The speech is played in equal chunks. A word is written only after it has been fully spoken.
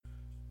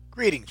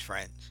Greetings,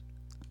 friends.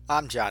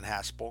 I'm John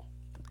Haspel.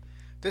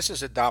 This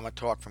is a Dhamma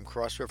talk from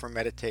Cross River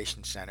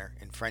Meditation Center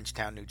in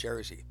Frenchtown, New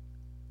Jersey.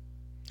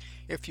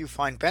 If you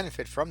find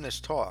benefit from this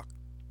talk,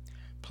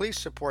 please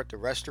support the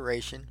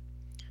restoration,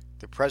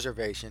 the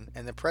preservation,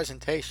 and the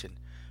presentation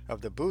of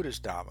the Buddha's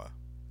Dhamma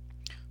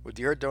with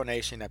your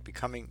donation at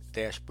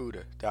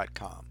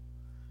becoming-buddha.com.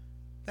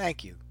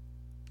 Thank you.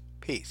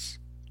 Peace.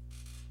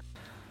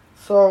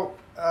 So,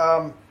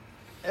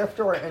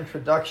 after our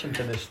introduction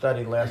to this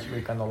study last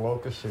week on the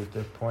Loka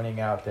Sutta, pointing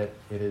out that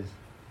it is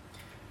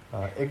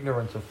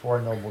ignorance of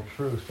Four Noble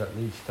Truths that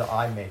leads to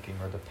eye-making,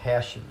 or the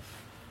passions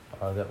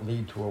that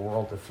lead to a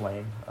world of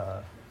flame,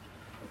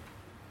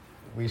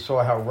 we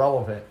saw how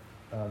relevant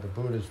the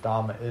Buddha's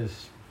Dhamma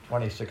is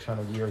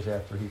 2,600 years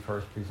after he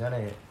first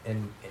presented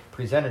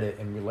it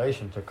in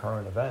relation to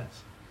current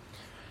events.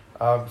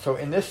 So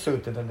in this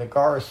sutta, the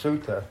Nagara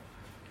Sutta,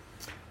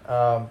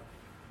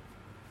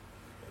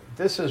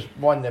 this is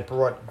one that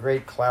brought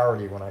great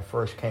clarity when I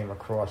first came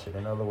across it.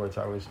 In other words,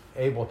 I was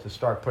able to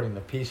start putting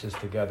the pieces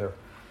together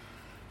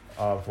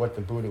of what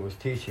the Buddha was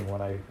teaching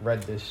when I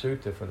read this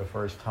sutta for the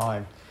first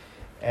time.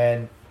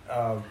 And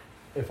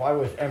if I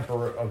was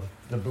emperor of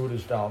the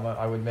Buddha's Dhamma,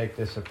 I would make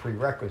this a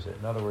prerequisite.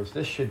 In other words,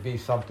 this should be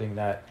something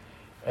that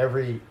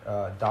every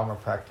Dhamma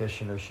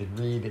practitioner should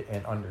read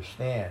and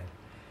understand,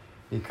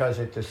 because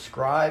it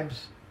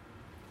describes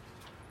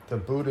the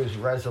Buddha's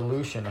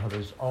resolution of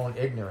his own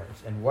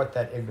ignorance and what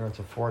that ignorance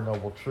of Four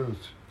Noble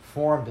Truths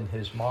formed in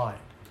his mind.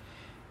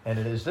 And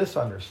it is this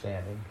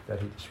understanding that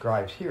he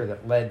describes here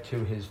that led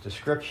to his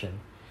description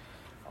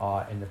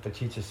in the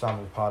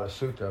Paticcasamuppada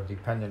Sutta of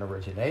dependent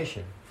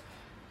origination.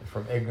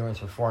 From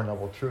ignorance of Four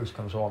Noble Truths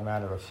comes all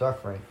manner of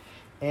suffering,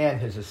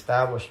 and his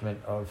establishment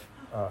of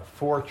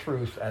four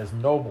truths as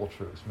noble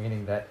truths,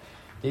 meaning that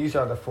these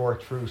are the four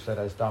truths that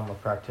as Dhamma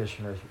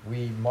practitioners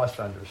we must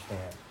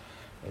understand.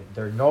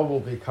 They're noble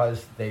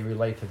because they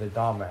relate to the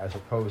Dhamma, as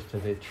opposed to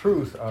the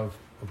truth of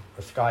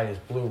the sky is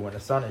blue when the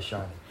sun is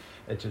shining.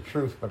 It's a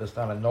truth, but it's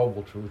not a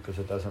noble truth because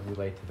it doesn't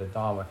relate to the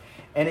Dhamma,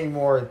 any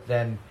more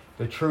than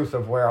the truth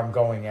of where I'm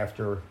going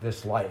after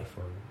this life,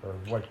 or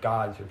what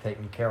gods are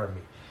taking care of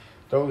me.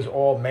 Those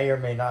all may or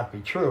may not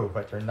be true,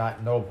 but they're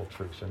not noble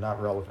truths. They're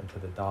not relevant to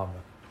the Dhamma.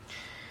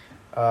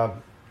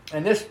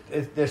 And the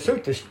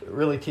sutta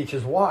really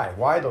teaches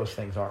why those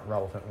things aren't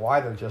relevant, why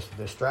they're just a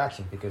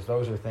distraction, because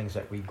those are things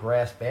that we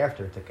grasp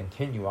after to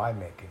continue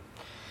eye-making.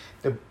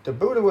 The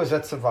Buddha was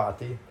at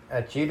Savatthi,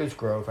 at Jita's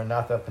Grove, and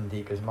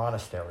Nathapindika's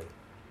monastery.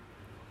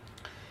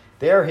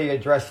 There he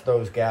addressed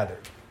those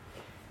gathered.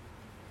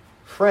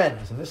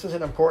 Friends, and this is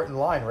an important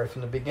line right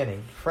from the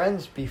beginning,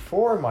 friends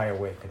before my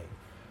awakening,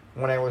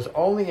 when I was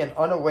only an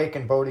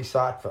unawakened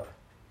bodhisattva.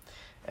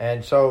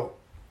 And so,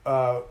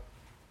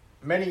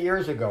 many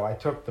years ago, I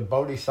took the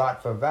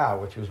Bodhisattva vow,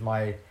 which was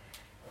my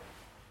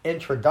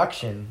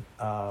introduction,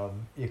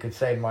 you could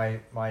say my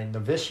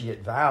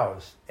novitiate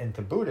vows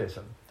into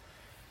Buddhism,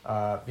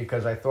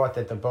 because I thought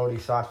that the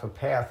Bodhisattva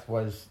path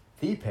was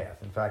the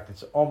path. In fact,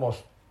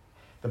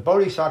 the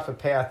Bodhisattva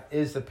path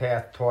is the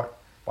path taught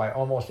by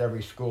almost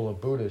every school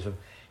of Buddhism,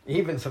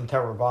 even some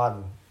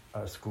Theravadan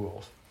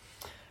schools.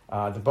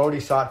 The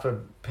Bodhisattva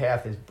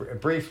path is,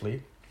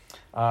 briefly,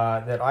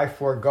 that I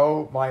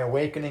forego my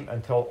awakening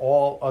until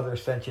all other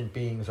sentient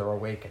beings are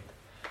awakened.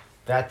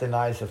 That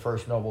denies the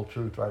first noble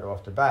truth right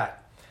off the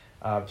bat.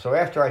 So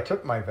after I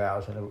took my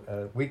vows in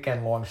a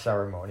weekend-long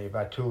ceremony,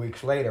 about 2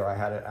 weeks later I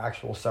had an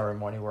actual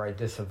ceremony where I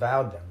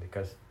disavowed them,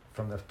 because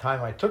from the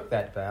time I took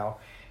that vow,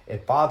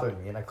 it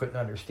bothered me and I couldn't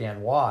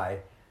understand why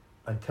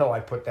until I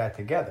put that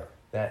together.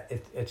 That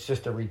it's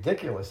just a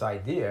ridiculous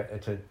idea.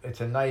 It's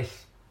a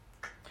nice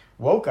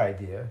woke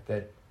idea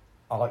that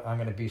I'm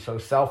going to be so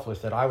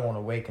selfless that I won't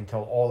awake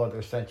until all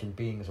other sentient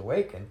beings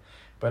awaken.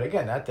 But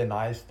again, that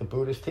denies the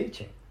Buddha's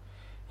teaching.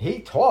 He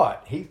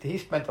taught, he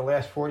spent the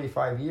last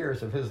 45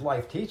 years of his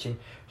life teaching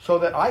so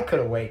that I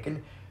could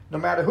awaken no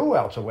matter who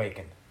else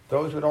awakened.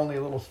 Those with only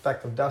a little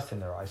speck of dust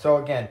in their eye. So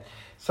again,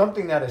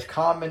 something that is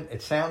common,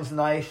 it sounds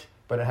nice,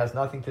 but it has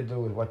nothing to do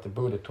with what the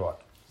Buddha taught.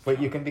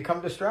 But you can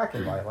become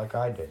distracted by it like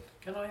I did.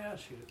 Can I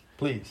ask you,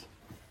 Please.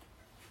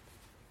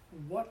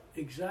 what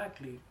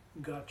exactly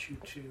got you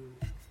to,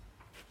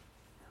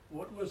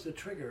 what was the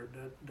trigger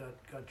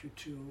that got you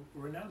to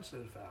renounce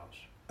those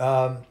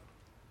vows?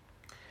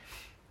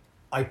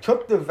 I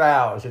took the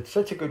vows. It's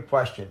such a good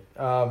question.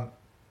 I'm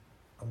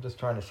just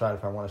trying to decide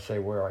if I want to say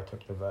where I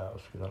took the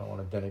vows, because I don't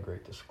want to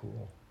denigrate the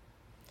school.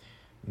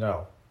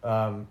 No.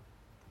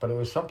 But it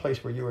was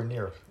someplace where you were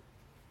near,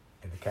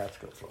 in the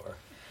Catskill floor.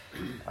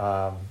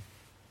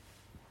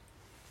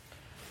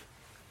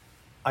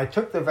 I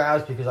took the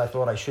vows because I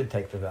thought I should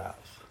take the vows.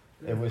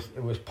 It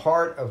was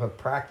part of a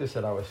practice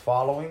that I was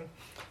following.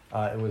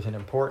 It was an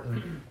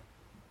important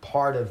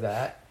part of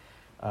that.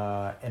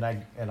 And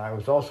I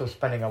was also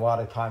spending a lot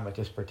of time at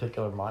this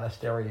particular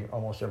monastery.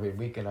 Almost every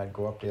weekend I'd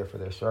go up there for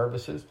their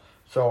services.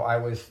 So I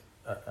was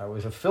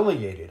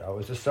affiliated. I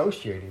was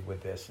associated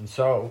with this. And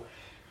so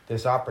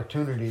this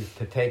opportunity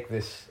to take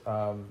these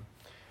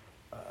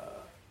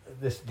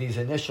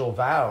initial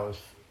vows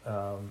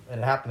and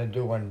it happened to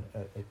do when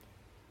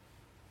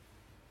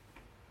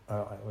I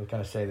was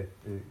going to say that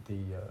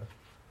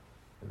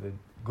the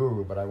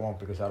guru, but I won't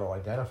because that'll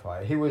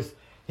identify. He was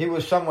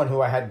someone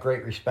who I had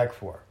great respect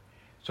for.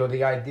 So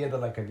the idea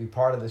that I could be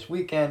part of this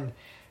weekend,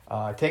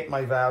 take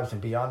my vows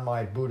and be on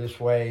my Buddhist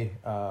way,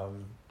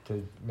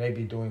 to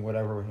maybe doing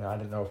whatever, I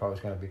didn't know if I was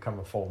going to become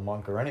a full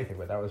monk or anything,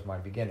 but that was my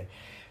beginning.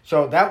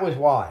 So that was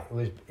why.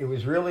 It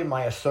was really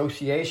my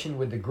association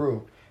with the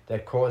group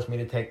that caused me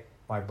to take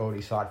my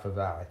Bodhisattva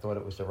vow. I thought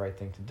it was the right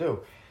thing to do.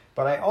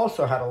 But I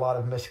also had a lot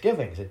of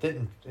misgivings.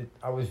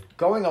 I was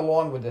going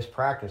along with this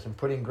practice and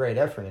putting great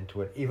effort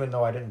into it, even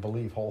though I didn't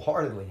believe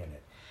wholeheartedly in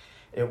it.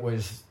 It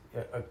was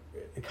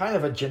a kind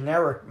of a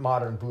generic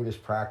modern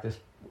Buddhist practice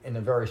in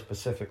a very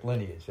specific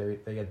lineage.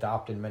 They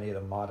adopted many of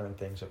the modern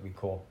things that we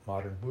call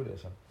modern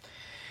Buddhism.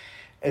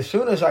 As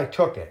soon as I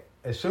took it,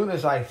 as soon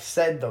as I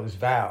said those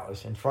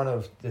vows in front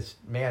of this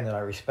man that I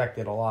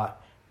respected a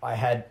lot, I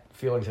had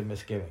feelings of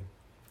misgiving,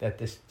 that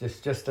this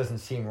just doesn't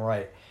seem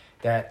right,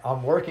 that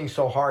I'm working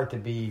so hard to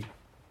be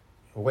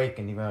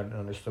awakened, even though I didn't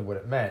understand what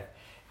it meant.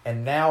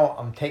 And now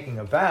I'm taking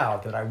a vow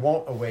that I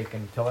won't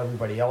awaken until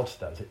everybody else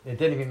does. It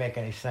didn't even make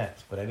any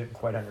sense, but I didn't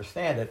quite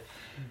understand it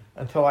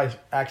until I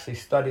actually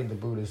studied the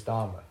Buddha's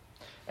Dhamma.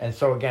 And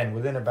so again,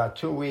 within about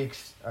 2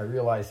 weeks, I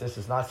realized this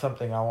is not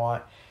something I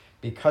want,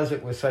 because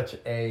it was such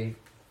a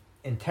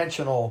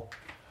intentional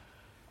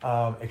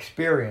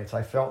experience.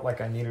 I felt like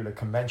I needed a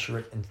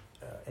commensurate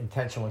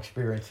intentional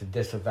experience to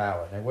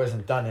disavow it. And it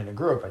wasn't done in a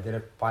group. I did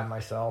it by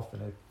myself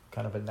in a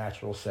kind of a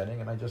natural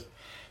setting, and I just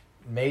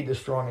made the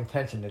strong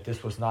intention that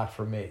this was not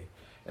for me.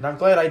 And I'm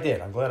glad I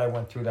did. I'm glad I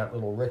went through that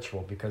little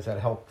ritual, because that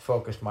helped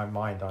focus my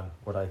mind on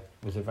what I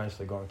was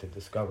eventually going to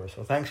discover.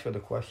 So thanks for the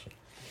question.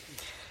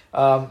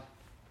 The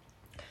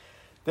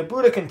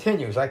Buddha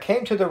continues, I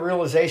came to the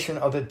realization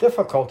of the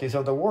difficulties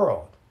of the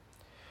world.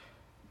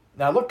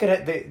 Now look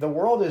at it. The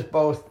world is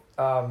both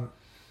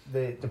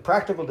the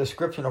practical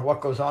description of what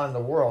goes on in the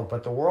world,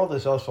 but the world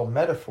is also a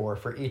metaphor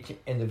for each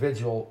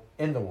individual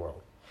in the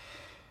world.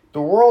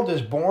 The world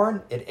is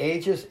born, it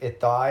ages, it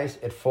dies,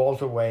 it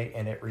falls away,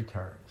 and it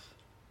returns.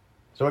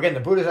 So again, the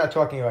Buddha's not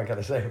talking about, I got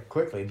to say it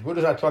quickly, the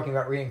Buddha's not talking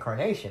about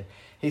reincarnation.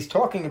 He's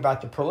talking about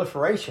the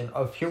proliferation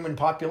of human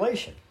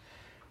population.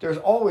 There's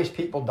always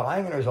people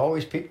dying, and there's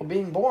always people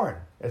being born.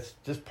 It's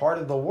just part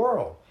of the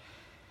world.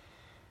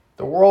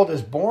 The world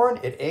is born,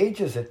 it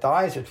ages, it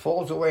dies, it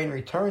falls away and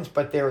returns,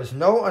 but there is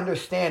no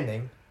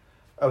understanding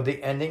of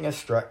the ending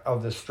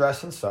of the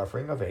stress and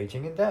suffering of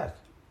aging and death.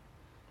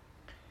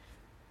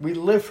 We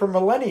live for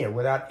millennia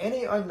without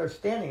any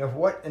understanding of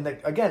what, and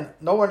again,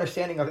 no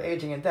understanding of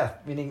aging and death,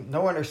 meaning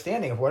no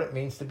understanding of what it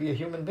means to be a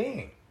human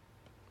being.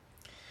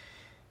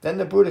 Then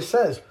the Buddha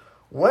says,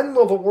 when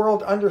will the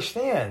world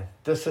understand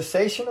the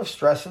cessation of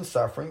stress and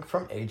suffering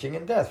from aging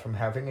and death, from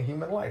having a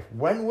human life?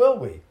 When will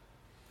we?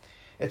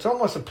 It's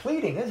almost a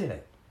pleading, isn't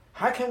it?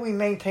 How can we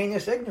maintain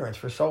this ignorance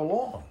for so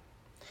long?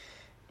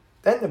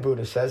 Then the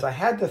Buddha says, I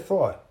had the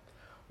thought,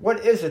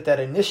 what is it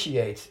that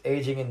initiates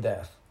aging and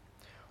death?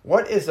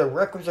 What is the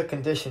requisite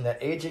condition that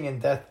aging and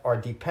death are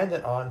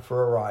dependent on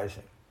for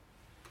arising?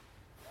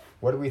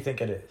 What do we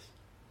think it is?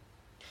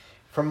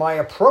 For my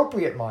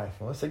appropriate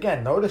mindfulness,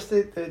 again, notice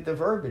the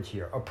verbiage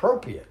here,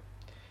 appropriate.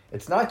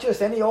 It's not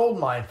just any old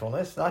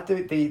mindfulness, not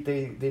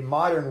the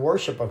modern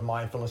worship of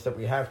mindfulness that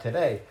we have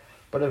today,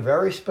 but a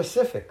very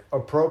specific,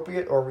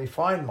 appropriate, or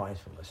refined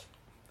mindfulness.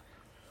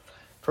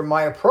 From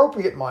my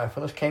appropriate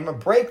mindfulness came a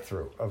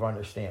breakthrough of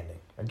understanding.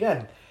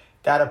 Again,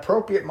 that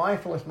appropriate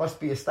mindfulness must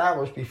be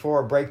established before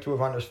a breakthrough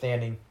of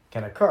understanding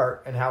can occur.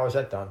 And how is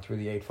that done? Through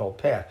the Eightfold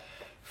Path.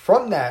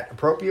 From that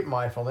appropriate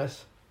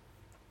mindfulness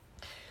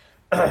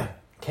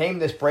came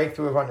this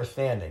breakthrough of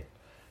understanding.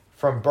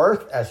 From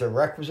birth as a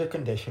requisite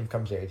condition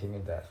comes aging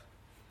and death.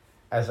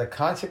 As a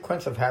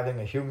consequence of having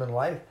a human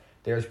life,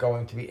 there's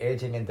going to be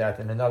aging and death.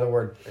 And in other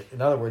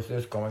words,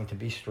 there's going to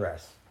be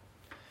stress.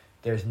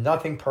 There's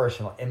nothing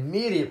personal.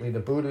 Immediately the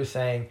Buddha is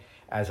saying,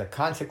 as a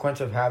consequence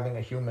of having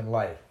a human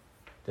life,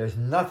 there's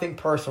nothing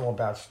personal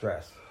about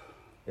stress.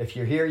 If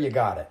you're here, you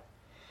got it.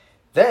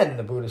 Then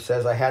the Buddha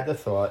says, I had the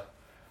thought,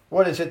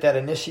 what is it that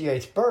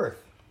initiates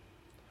birth?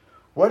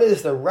 What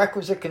is the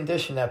requisite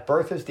condition that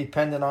birth is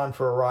dependent on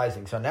for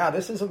arising? So now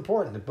this is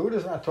important. The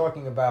Buddha's not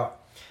talking about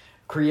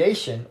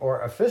creation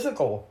or a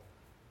physical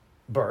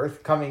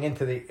birth coming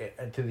into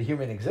the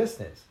human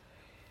existence.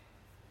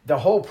 The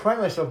whole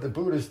premise of the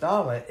Buddha's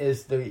Dhamma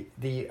is the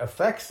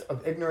effects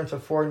of ignorance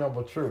of Four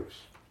Noble Truths.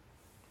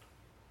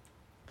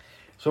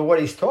 So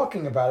what he's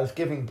talking about is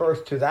giving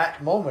birth to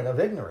that moment of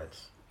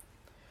ignorance.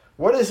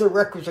 What is the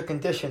requisite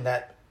condition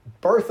that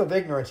birth of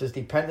ignorance is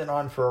dependent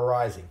on for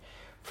arising?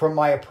 From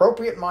my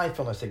appropriate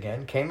mindfulness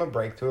again came a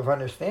breakthrough of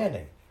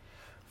understanding.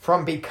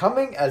 From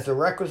becoming as the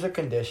requisite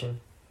condition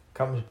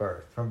comes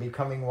birth. From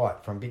becoming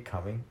what? From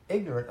becoming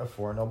ignorant of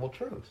Four Noble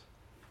Truths.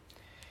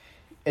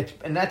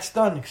 And that's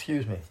done,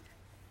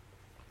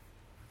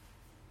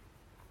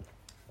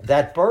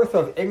 That birth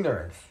of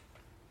ignorance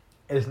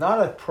is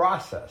not a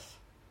process.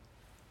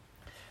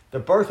 The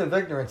birth of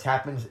ignorance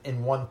happens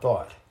in one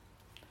thought.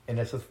 and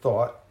it's a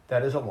thought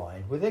that is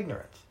aligned with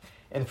ignorance.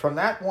 And from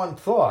that one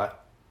thought,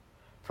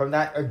 from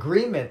that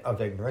agreement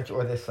of ignorance,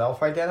 or the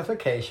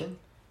self-identification,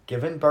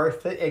 given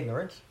birth to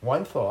ignorance,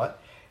 one thought,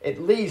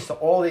 it leads to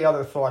all the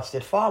other thoughts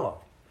that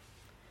follow.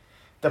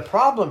 The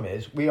problem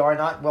is we are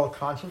not well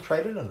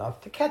concentrated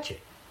enough to catch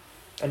it.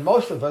 And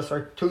most of us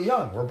are too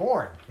young. We're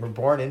born. We're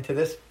born into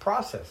this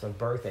process of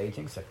birth,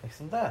 aging, sickness,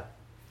 and death.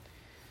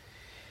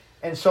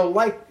 And so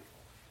like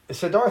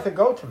Siddhartha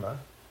Gautama,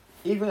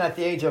 even at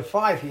the age of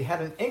 5, he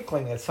had an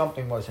inkling that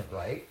something wasn't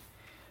right.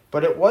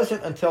 But it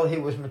wasn't until he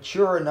was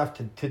mature enough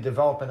to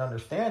develop an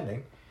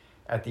understanding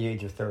at the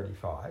age of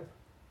 35,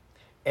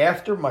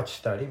 after much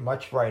study,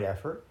 much right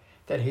effort,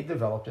 that he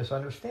developed this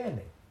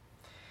understanding.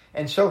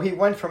 And so he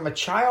went from a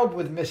child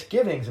with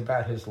misgivings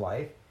about his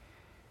life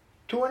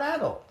to an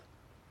adult.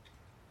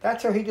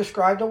 That's how he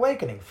described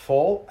awakening,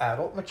 full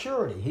adult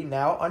maturity. He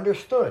now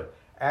understood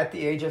at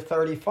the age of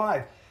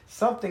 35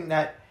 something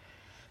that,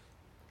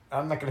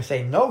 I'm not going to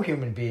say no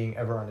human being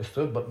ever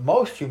understood, but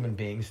most human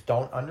beings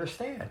don't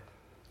understand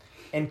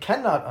and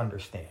cannot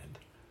understand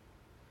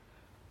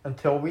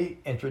until we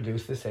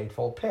introduce this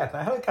Eightfold Path. Now,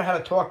 I think I had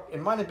a talk,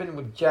 it might have been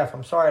with Jeff,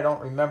 I'm sorry I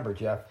don't remember,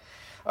 Jeff,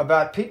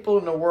 about people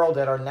in the world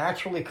that are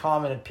naturally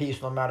calm and at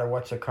peace no matter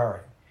what's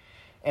occurring.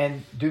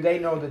 And do they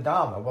know the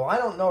Dhamma? Well, I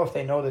don't know if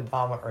they know the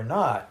Dhamma or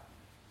not,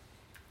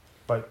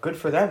 but good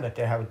for them that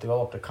they have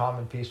developed a calm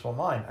and peaceful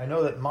mind. I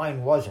know that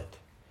mine wasn't.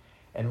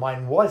 And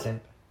mine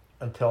wasn't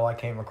until I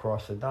came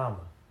across the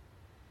Dhamma.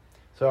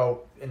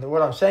 So, and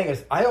what I'm saying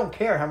is, I don't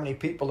care how many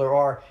people there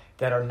are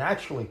that are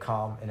naturally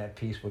calm and at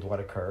peace with what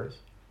occurs,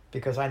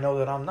 because I know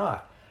that I'm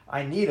not.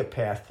 I need a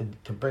path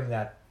to bring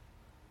that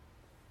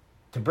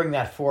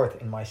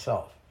forth in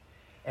myself.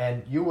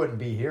 And you wouldn't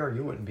be here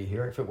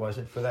if it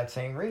wasn't for that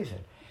same reason.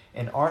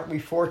 And aren't we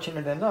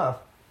fortunate enough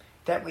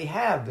that we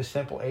have the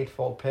simple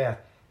Eightfold Path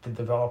to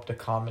develop the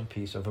calm and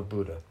peace of a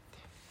Buddha?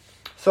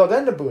 So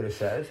then the Buddha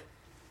says,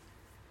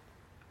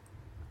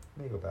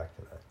 let me go back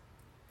to that.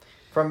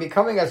 From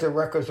becoming as a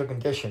requisite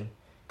condition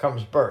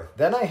comes birth.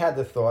 Then I had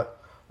the thought,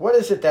 what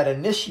is it that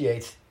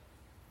initiates...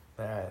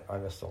 I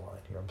missed a line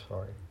here, I'm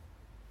sorry.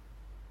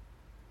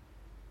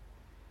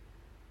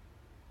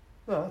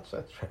 No, that's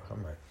right,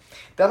 I'm right.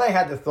 Then I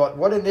had the thought,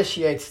 what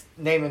initiates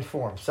name and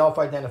form,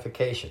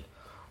 self-identification?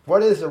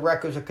 What is the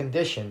requisite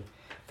condition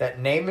that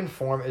name and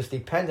form is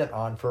dependent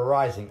on for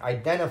arising,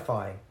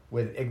 identifying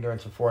with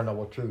ignorance of Four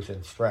Noble Truths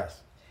and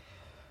stress?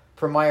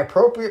 From my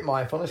appropriate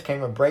mindfulness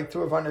came a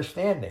breakthrough of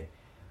understanding.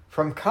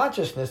 From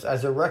consciousness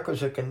as a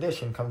requisite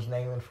condition comes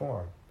name and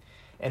form.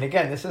 And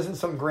again, this isn't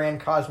some grand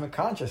cosmic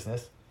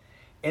consciousness.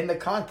 In the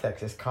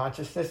context, it's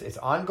consciousness, it's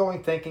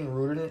ongoing thinking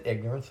rooted in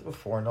ignorance of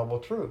Four Noble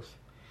Truths.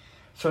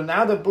 So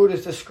now the Buddha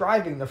is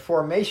describing the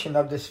formation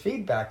of this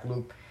feedback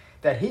loop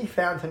that he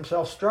found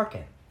himself stuck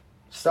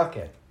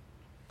in.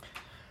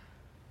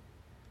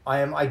 I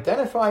am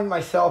identifying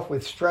myself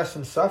with stress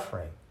and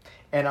suffering,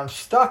 and I'm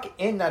stuck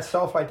in that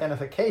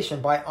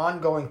self-identification by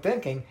ongoing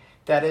thinking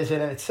that is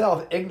in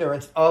itself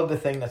ignorance of the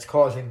thing that's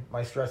causing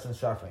my stress and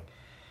suffering.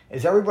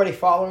 Is everybody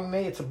following me?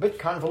 It's a bit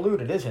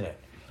convoluted, isn't it?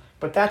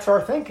 But that's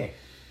our thinking.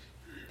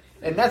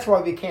 And that's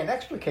why we can't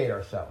extricate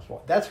ourselves.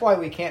 That's why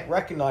we can't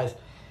recognize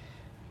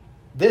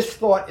this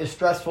thought is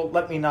stressful,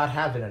 let me not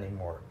have it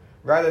anymore.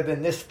 Rather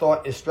than this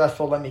thought is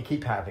stressful, let me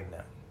keep having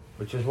them.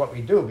 Which is what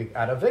we do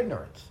out of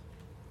ignorance.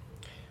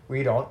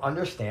 We don't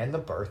understand the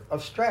birth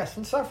of stress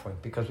and suffering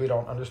because we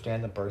don't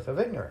understand the birth of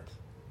ignorance.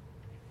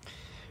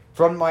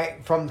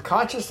 From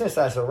consciousness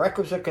as a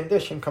requisite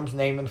condition comes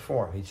name and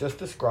form. He just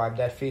described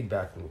that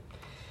feedback loop.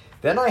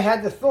 Then I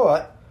had the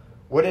thought,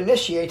 what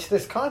initiates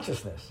this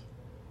consciousness?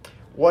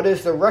 What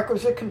is the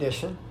requisite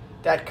condition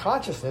that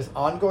consciousness,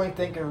 ongoing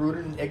thinking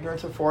rooted in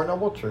ignorance of Four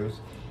Noble Truths,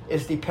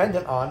 is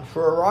dependent on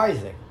for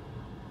arising?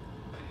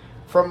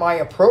 From my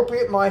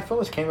appropriate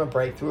mindfulness came a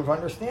breakthrough of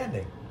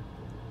understanding.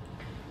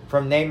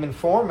 From name and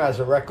form as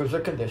a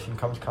requisite condition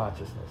comes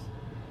consciousness.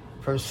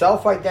 From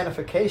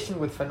self-identification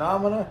with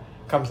phenomena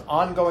comes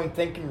ongoing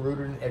thinking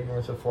rooted in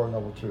ignorance of Four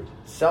Noble Truths.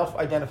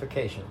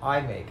 Self-identification,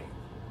 I-making.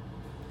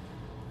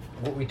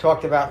 What we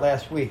talked about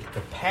last week,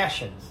 the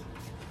passions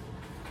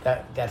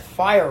that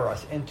fire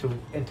us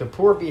into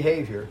poor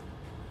behavior.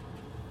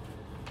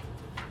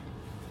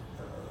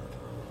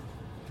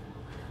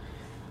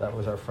 That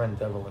was our friend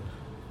Devlin.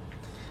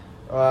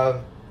 We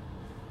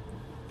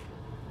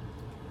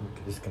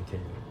could just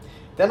continue.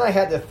 Then I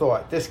had the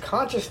thought, this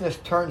consciousness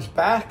turns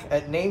back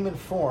at name and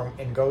form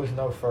and goes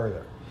no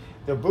further.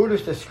 The Buddha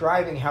is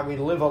describing how we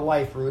live a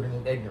life rooted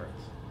in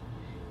ignorance.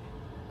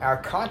 Our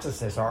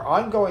consciousness, our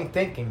ongoing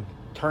thinking,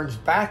 turns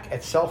back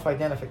at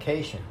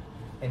self-identification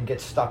and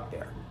gets stuck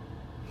there.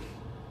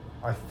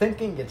 Our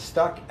thinking gets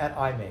stuck at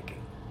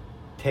I-making,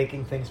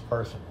 taking things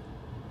personal.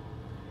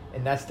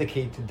 And that's the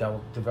key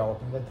to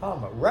developing the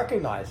Dhamma,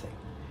 recognizing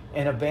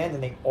and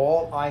abandoning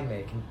all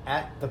I-making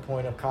at the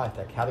point of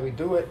contact. How do we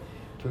do it?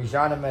 Through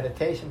jhana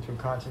meditation, through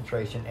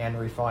concentration, and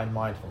refined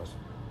mindfulness,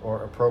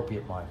 or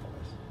appropriate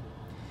mindfulness.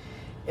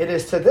 It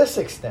is to this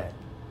extent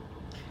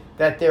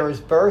that there is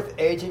birth,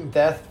 aging,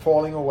 death,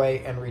 falling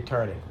away, and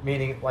returning.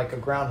 Meaning, like a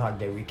Groundhog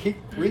Day, we keep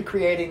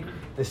recreating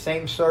the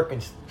same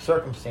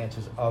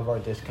circumstances of our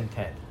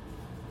discontent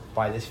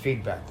by this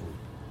feedback loop.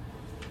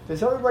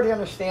 Does everybody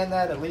understand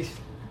that, at least,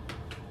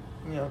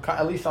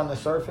 at least on the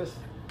surface?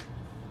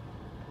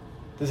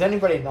 Does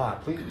anybody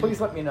not? Please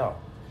let me know.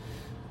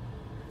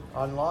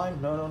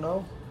 Online?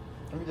 No.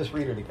 Let me just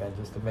read it again,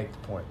 just to make the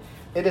point.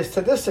 It is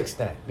to this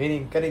extent,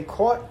 meaning getting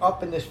caught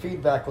up in this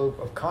feedback loop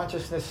of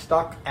consciousness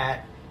stuck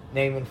at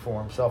name and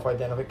form,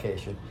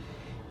 self-identification.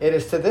 It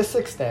is to this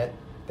extent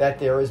that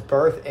there is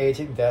birth,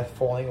 aging, death,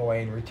 falling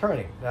away, and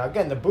returning. Now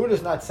again, the Buddha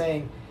is not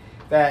saying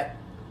that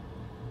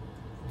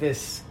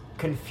this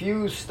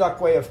confused, stuck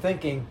way of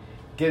thinking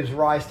gives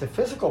rise to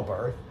physical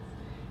birth.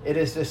 It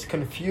is this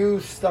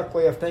confused, stuck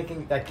way of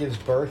thinking that gives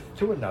birth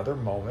to another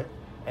moment,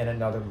 and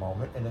another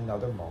moment, and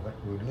another moment,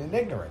 rooted in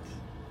ignorance.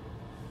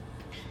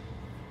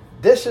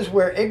 This is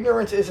where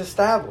ignorance is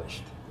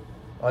established.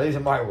 Oh, these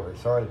are my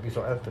words. Sorry to be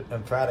so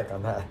emphatic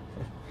on that.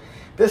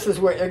 This is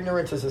where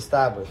ignorance is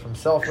established. From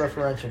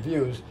self-referential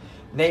views,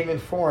 name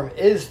and form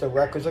is the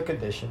requisite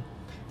condition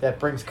that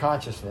brings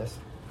consciousness.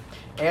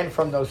 And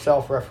from those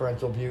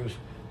self-referential views,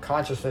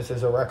 consciousness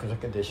is a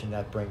requisite condition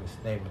that brings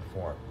name and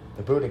form.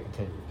 The Buddha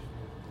continues.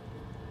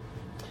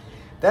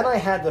 Then I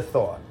had the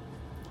thought,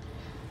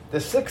 the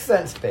sixth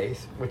sense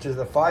space, which is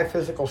the five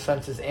physical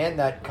senses and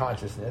that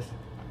consciousness,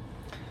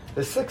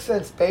 the sixth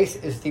sense space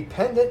is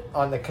dependent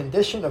on the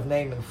condition of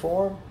name and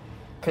form,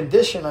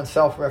 condition on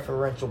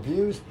self-referential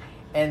views,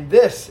 and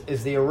this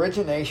is the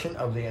origination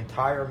of the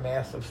entire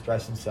mass of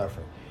stress and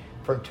suffering.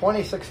 From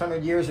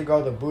 2,600 years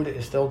ago, the Buddha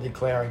is still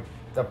declaring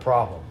the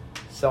problem,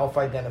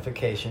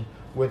 self-identification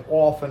with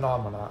all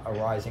phenomena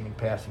arising and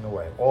passing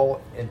away,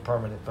 all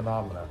impermanent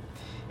phenomena.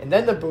 And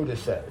then the Buddha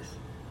says,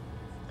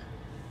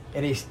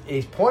 and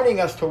he's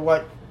pointing us to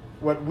what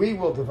we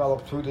will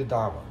develop through the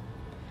Dharma.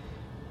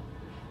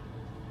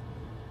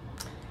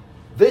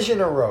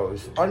 Vision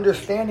arose,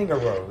 understanding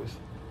arose,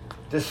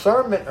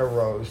 discernment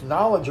arose,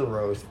 knowledge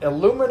arose,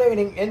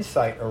 illuminating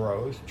insight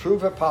arose, true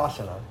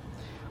vipassana,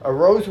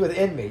 arose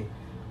within me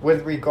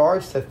with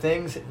regards to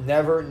things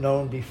never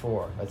known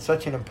before. That's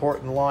such an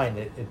important line.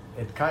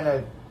 It kind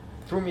of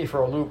threw me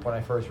for a loop when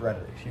I first read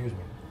it. Excuse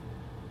me.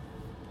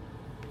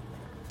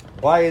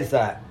 Why is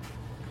that?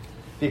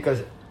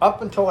 Because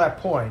up until that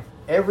point,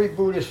 every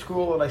Buddhist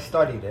school that I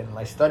studied in, and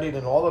I studied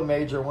in all the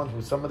major ones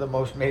with some of the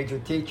most major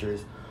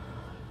teachers,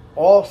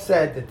 all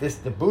said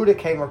that the Buddha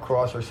came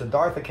across, or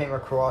Siddhartha came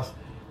across,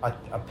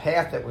 a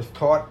path that was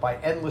taught by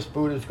endless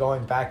Buddhas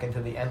going back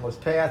into the endless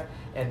path,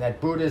 and that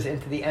Buddhas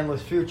into the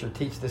endless future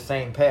teach the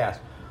same path.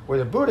 Where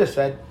the Buddha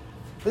said,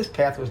 this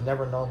path was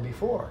never known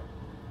before.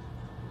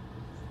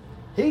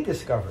 He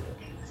discovered it.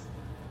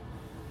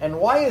 And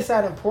why is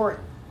that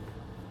important?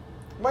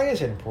 Why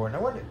is it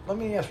important? Let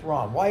me ask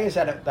Ron, why is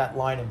that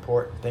line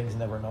important, things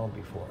never known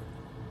before?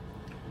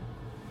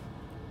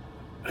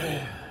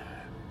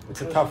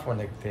 It's a tough one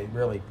to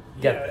really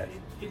get that.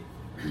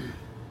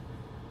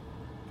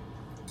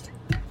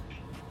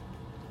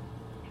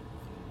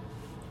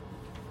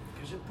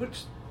 Because it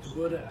puts the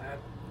Buddha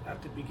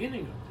at the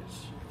beginning of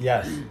this.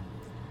 Yes.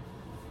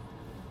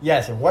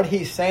 Yes, and what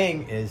he's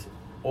saying is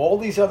all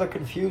these other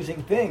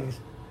confusing things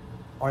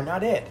are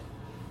not it.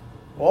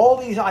 All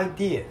these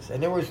ideas,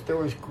 and there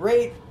was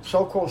great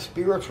so-called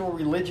spiritual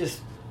religious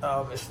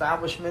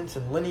establishments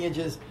and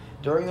lineages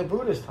during the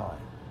Buddha's time.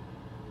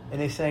 And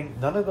he's saying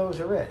none of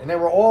those are it. And they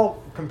were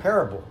all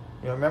comparable.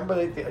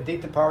 Remember the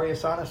Aditya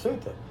Pariyasana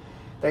Sutta?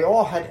 They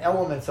all had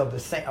elements of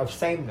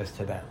sameness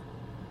to them.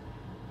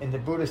 And the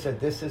Buddha said,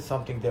 this is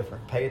something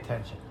different. Pay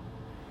attention.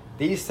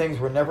 These things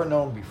were never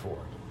known before.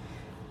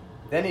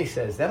 Then he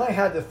says, then I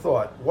had the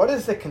thought, what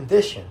is the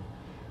condition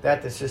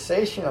that the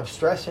cessation of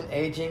stress and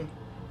aging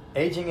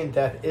and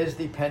death is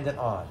dependent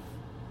on?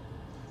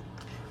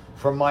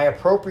 From my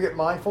appropriate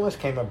mindfulness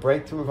came a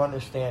breakthrough of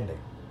understanding.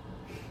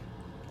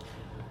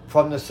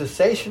 From the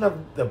cessation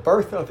of the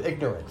birth of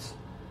ignorance,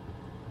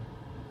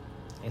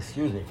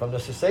 from the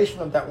cessation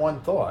of that one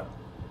thought,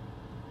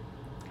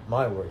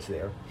 my words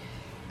there,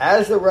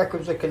 as the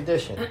requisite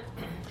condition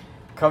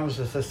comes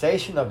the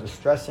cessation of the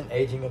stress and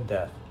aging and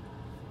death.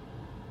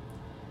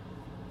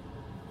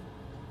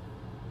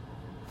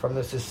 From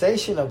the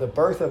cessation of the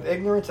birth of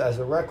ignorance as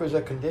a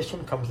requisite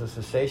condition comes the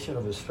cessation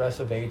of the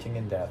stress of aging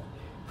and death.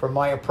 From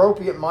my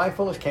appropriate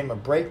mindfulness came a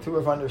breakthrough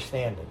of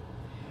understanding.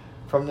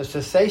 From the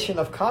cessation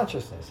of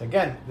consciousness.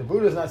 Again, the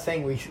Buddha is not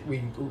saying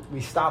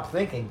we stop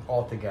thinking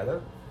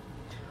altogether.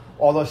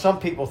 Although some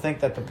people think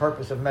that the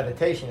purpose of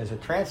meditation is a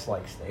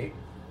trance-like state.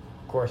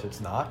 Of course it's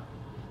not.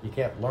 You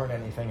can't learn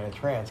anything in a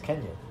trance,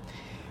 can you?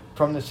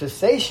 From the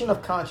cessation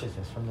of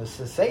consciousness, from the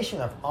cessation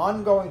of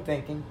ongoing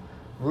thinking,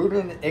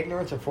 rooted in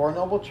ignorance of Four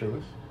Noble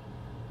Truths,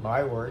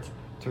 my words,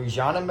 through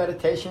jhana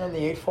meditation and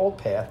the Eightfold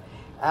Path,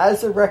 as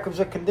the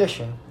requisite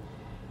condition,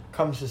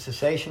 comes the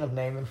cessation of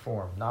name and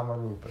form,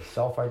 nama-rupa,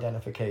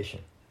 self-identification.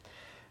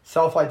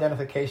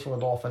 Self-identification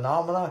with all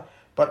phenomena,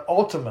 but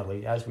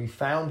ultimately, as we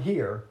found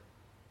here,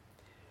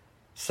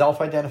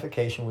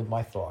 self-identification with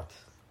my thoughts.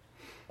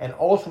 and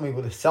ultimately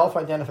with a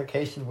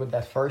self-identification with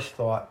that first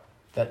thought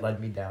that led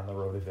me down the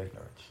road of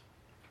ignorance.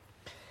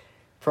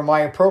 From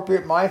my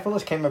appropriate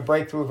mindfulness came a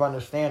breakthrough of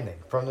understanding.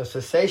 From the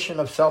cessation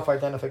of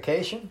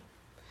self-identification,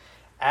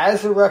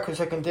 as a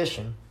requisite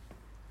condition,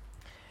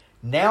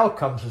 now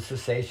comes the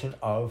cessation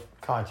of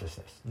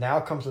consciousness. Now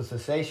comes the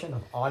cessation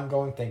of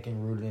ongoing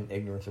thinking rooted in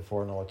ignorance of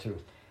foreknowledge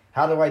truth.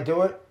 How do I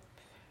do it?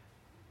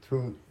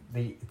 Through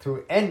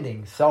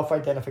ending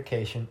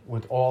self-identification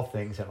with all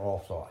things and all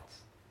thoughts.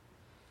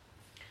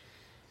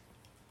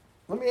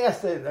 Let me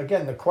ask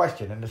again the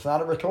question, and it's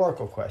not a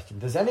rhetorical question.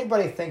 Does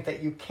anybody think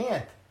that you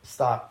can't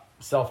stop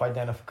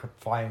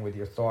self-identifying with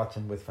your thoughts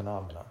and with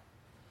phenomena?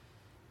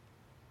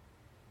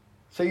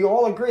 So you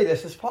all agree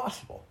this is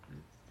possible.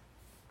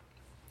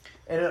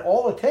 And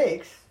all it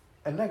takes,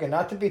 and again,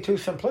 not to be too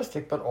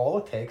simplistic, but all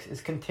it takes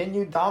is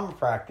continued Dhamma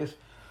practice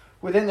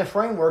within the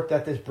framework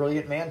that this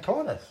brilliant man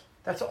taught us.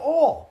 That's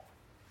all.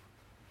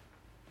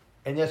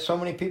 And yet so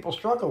many people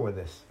struggle with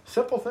this.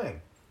 Simple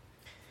thing.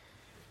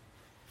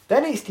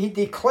 Then he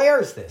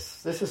declares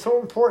this. This is so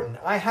important.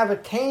 I have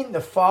attained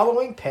the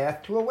following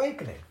path to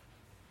awakening.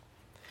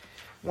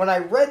 When I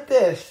read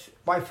this,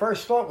 my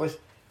first thought was,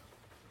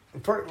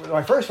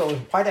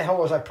 why the hell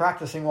was I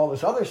practicing all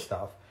this other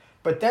stuff?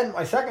 But then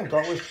my second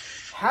thought was,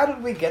 how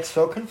did we get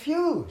so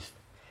confused?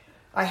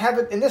 I have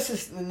it, and the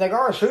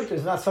Nagara Sutta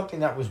is not something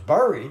that was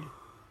buried,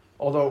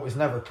 although it was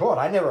never taught.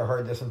 I never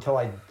heard this until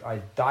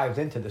I dived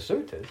into the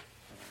suttas,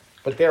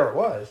 but there it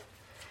was.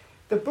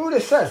 The Buddha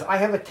says, I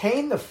have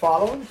attained the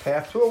following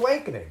path to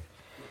awakening.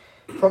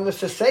 From the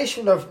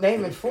cessation of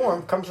name and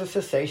form comes the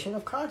cessation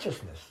of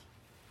consciousness.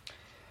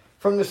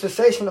 From the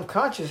cessation of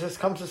consciousness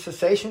comes the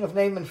cessation of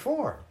name and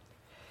form.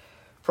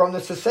 From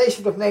the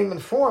cessation of name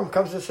and form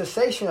comes the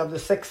cessation of the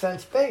sixth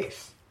sense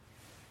base.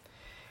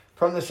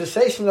 From the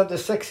cessation of the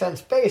sixth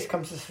sense base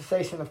comes the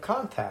cessation of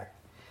contact.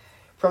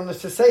 From the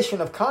cessation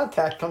of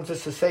contact comes the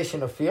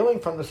cessation of feeling.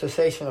 From the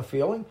cessation of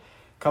feeling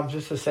comes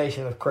the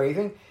cessation of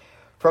craving.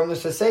 From the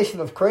cessation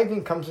of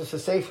craving comes the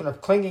cessation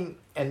of clinging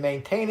and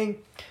maintaining.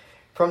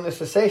 From the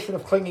cessation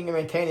of clinging and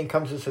maintaining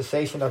comes the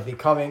cessation of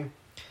becoming.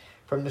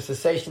 From the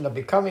cessation of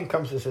becoming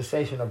comes the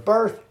cessation of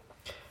birth.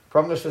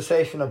 From the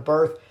cessation of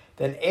birth,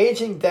 then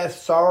aging, death,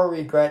 sorrow,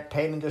 regret,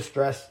 pain, and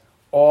distress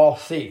all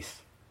cease.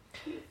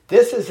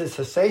 This is a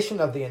cessation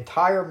of the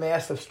entire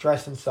mass of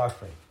stress and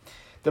suffering.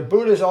 The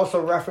Buddha is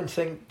also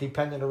referencing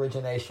dependent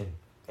origination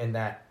in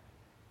that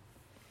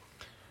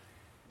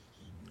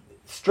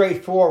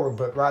straightforward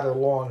but rather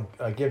long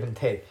give and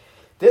take.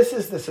 This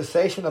is the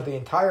cessation of the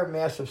entire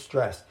mass of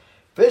stress.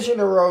 Vision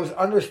arose,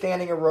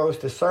 understanding arose,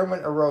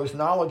 discernment arose,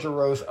 knowledge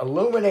arose,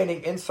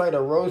 illuminating insight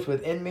arose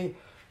within me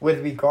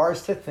with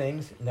regards to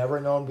things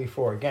never known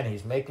before. Again,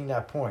 he's making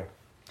that point.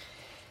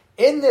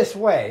 In this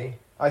way,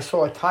 I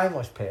saw a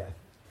timeless path.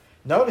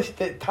 Notice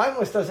that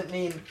timeless doesn't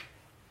mean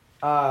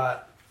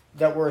that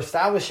we're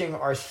establishing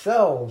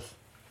ourselves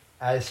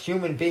as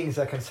human beings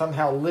that can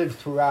somehow live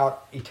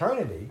throughout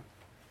eternity,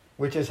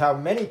 which is how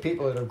many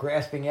people that are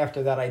grasping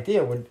after that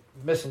idea would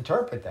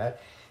misinterpret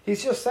that.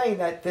 He's just saying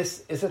that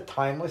this is a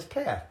timeless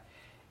path.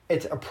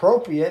 It's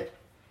appropriate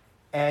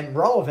and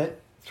relevant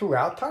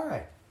throughout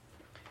time.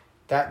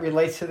 That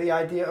relates to the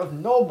idea of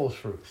noble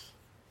truths.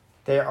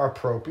 They are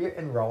appropriate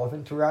and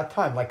relevant throughout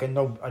time, like a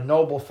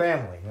noble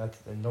family.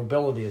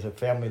 Nobility is a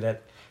family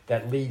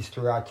that leads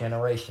throughout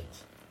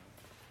generations.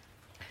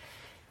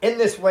 In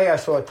this way, I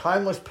saw a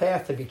timeless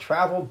path to be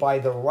traveled by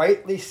the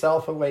rightly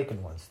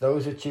self-awakened ones,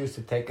 those that choose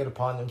to take it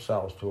upon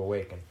themselves to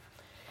awaken.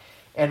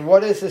 And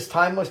what is this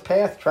timeless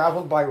path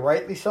traveled by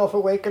rightly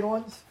self-awakened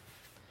ones?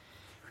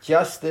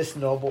 Just this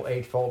noble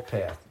eightfold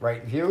path.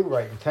 Right view,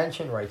 right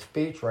intention, right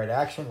speech, right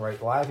action,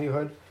 right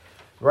livelihood,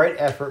 right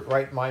effort,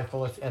 right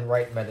mindfulness, and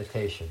right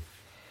meditation.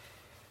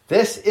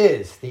 This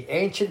is the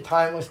ancient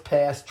timeless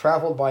path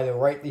traveled by the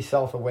rightly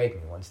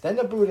self-awakened ones. Then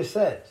the Buddha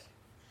says,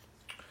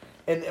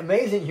 in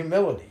amazing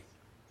humility,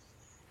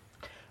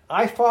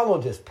 I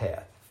followed this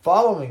path.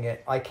 Following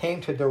it, I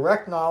came to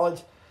direct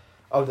knowledge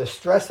of the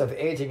stress of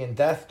aging and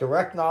death,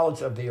 direct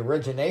knowledge of the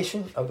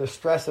origination of the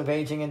stress of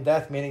aging and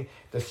death, meaning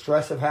the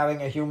stress of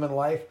having a human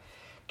life,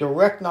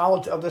 direct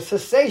knowledge of the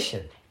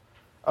cessation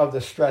of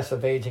the stress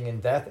of aging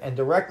and death, and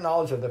direct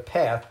knowledge of the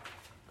path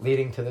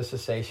leading to the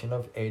cessation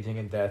of aging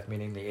and death,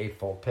 meaning the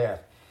eightfold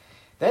path.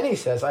 Then he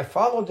says, I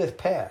followed this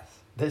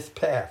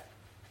path.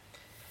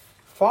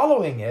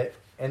 Following it,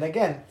 and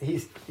again,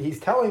 he's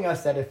telling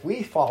us that if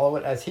we follow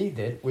it as he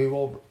did, we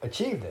will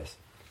achieve this.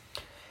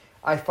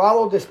 I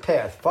followed this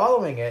path.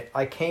 Following it,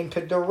 I came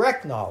to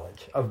direct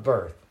knowledge of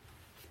birth,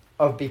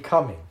 of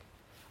becoming,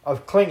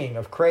 of clinging,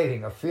 of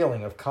craving, of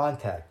feeling, of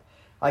contact.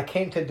 I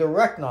came to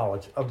direct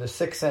knowledge of the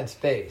sixth sense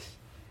base,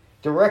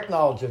 direct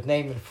knowledge of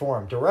name and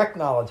form, direct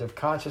knowledge of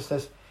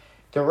consciousness,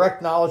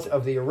 direct knowledge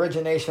of the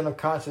origination of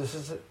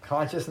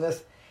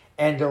consciousness,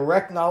 and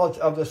direct knowledge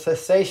of the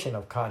cessation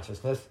of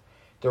consciousness,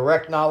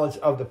 direct knowledge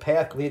of the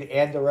path leading,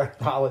 and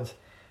direct knowledge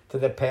to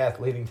the path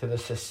leading to the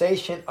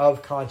cessation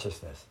of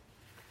consciousness.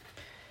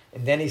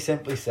 And then he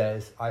simply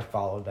says, I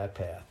followed that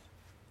path.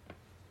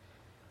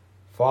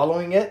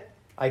 Following it,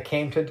 I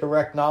came to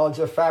direct knowledge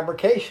of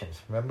fabrications.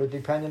 Remember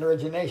dependent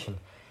origination.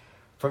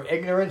 From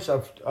ignorance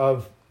of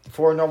the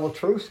Four Noble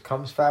Truths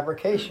comes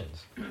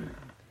fabrications.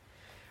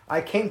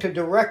 I came to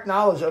direct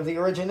knowledge of the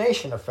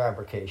origination of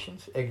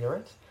fabrications,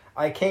 ignorance.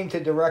 I came to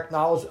direct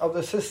knowledge of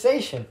the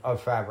cessation of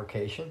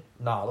fabrication,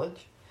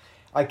 knowledge.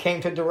 I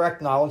came to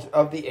direct knowledge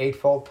of the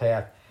Eightfold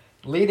Path,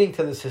 leading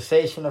to the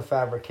cessation of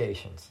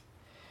fabrications.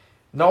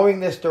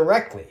 Knowing this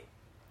directly,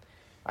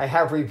 I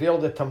have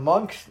revealed it to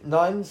monks,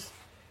 nuns,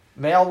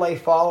 male lay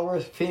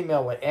followers,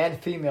 female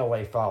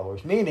lay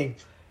followers, meaning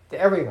to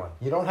everyone.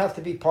 You don't have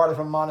to be part of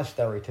a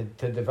monastery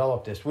to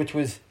develop this, which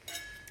was,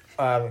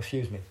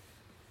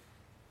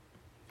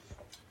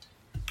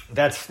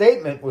 that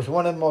statement was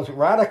one of the most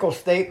radical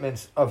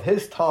statements of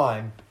his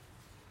time.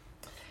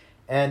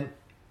 And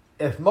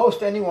if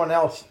most anyone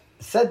else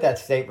said that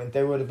statement,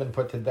 they would have been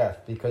put to death,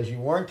 because you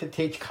weren't to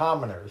teach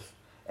commoners,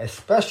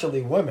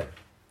 especially women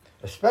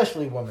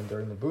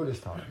during the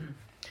Buddha's time,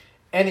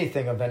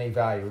 anything of any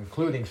value,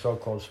 including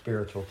so-called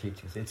spiritual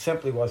teachings. It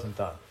simply wasn't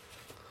done.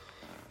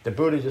 The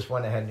Buddha just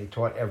went ahead and he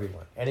taught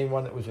everyone,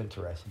 anyone that was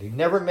interested. He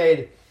never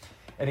made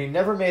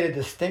a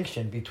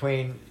distinction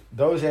between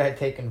those that had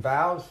taken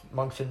vows,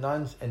 monks and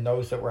nuns, and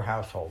those that were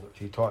householders.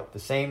 He taught the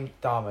same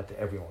Dhamma to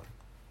everyone.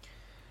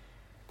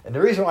 And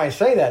the reason why I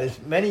say that is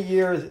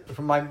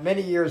from my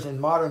many years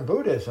in modern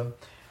Buddhism,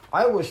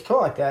 I was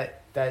taught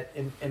that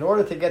in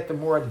order to get the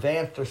more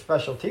advanced or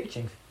special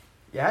teachings,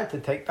 you had to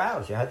take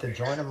vows. You had to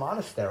join a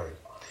monastery.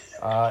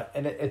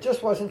 And it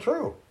just wasn't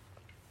true.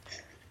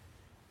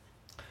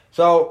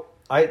 So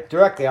I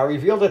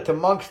revealed it to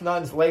monks,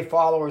 nuns, lay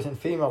followers, and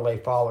female lay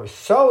followers,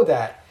 so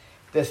that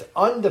this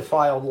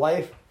undefiled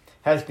life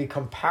has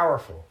become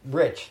powerful,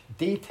 rich,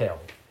 detailed.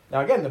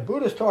 Now again, the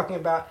Buddha is talking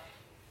about,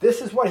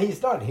 this is what he's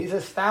done. He's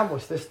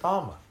established this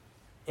Dhamma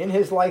in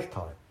his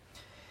lifetime.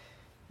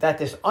 That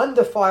this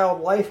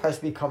undefiled life has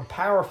become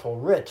powerful,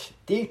 rich,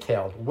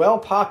 detailed,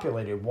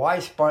 well-populated,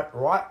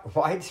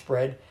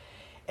 widespread,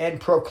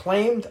 and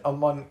proclaimed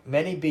among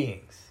many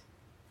beings.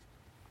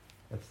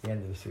 That's the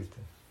end of the sutta.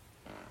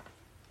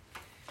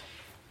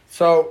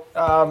 So,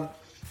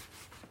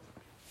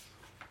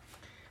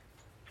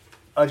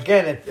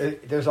 again,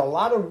 there's a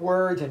lot of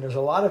words and there's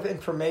a lot of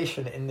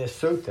information in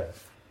this sutta,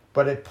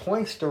 but it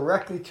points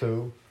directly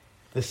to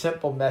the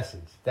simple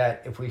message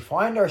that if we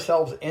find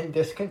ourselves in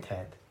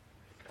discontent,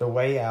 the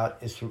way out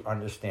is through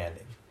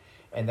understanding.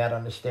 And that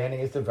understanding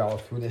is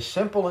developed through this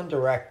simple and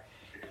direct,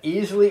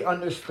 easily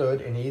understood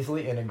and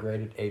easily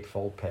integrated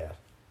Eightfold Path.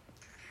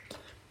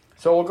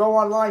 So we'll go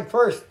online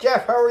first.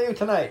 Jeff, how are you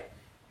tonight?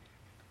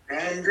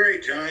 I'm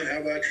great, John.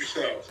 How about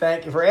yourself?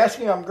 Thank you for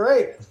asking. I'm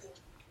great.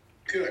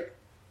 Good.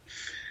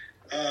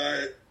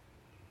 There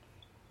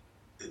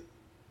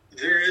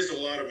is a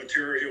lot of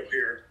material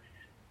here.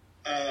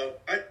 I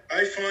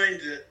find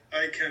that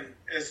I can,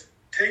 as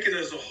taken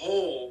as a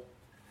whole,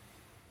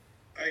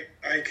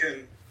 I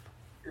can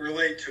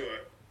relate to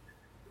it.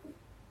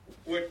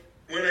 When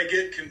I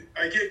get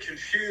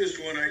confused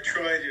when I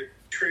try to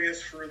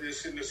transfer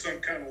this into some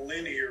kind of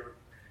linear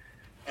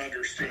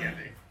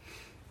understanding,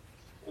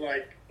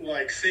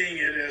 like seeing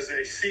it as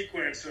a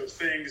sequence of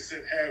things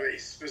that have a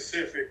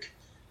specific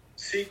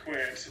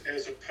sequence,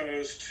 as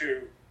opposed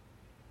to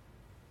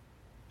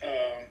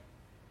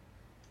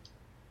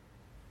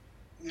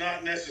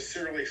not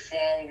necessarily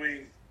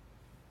following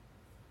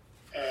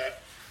a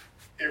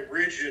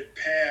rigid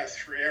path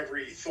for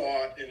every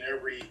thought in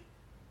every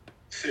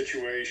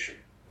situation.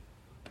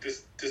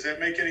 Does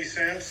that make any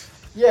sense?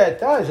 Yeah, it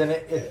does, and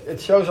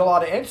it shows a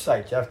lot of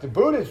insight, Jeff. The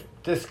Buddha's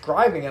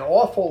describing an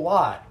awful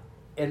lot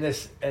in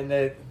this, in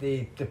the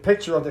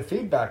picture of the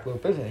feedback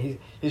loop, isn't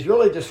it? He's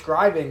really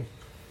describing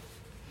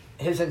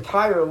his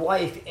entire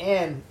life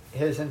and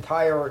his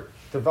entire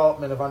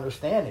development of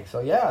understanding. So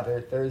yeah,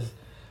 there's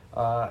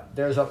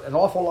an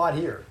awful lot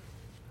here.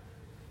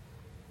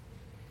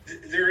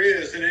 There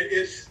is, and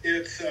it's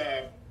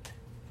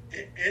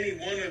any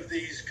one of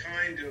these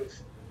kind of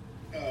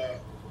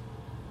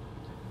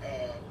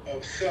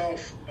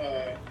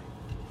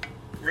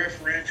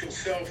self-referential,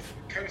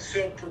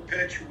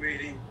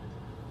 self-perpetuating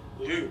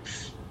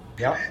loops.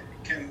 Yep.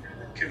 can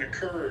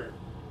occur,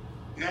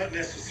 not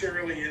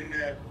necessarily in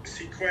that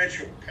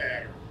sequential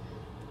pattern.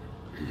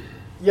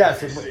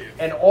 Yes,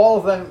 and all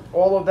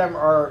of them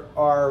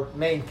are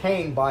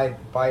maintained by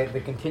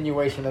the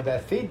continuation of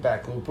that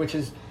feedback loop, which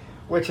is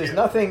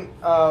nothing.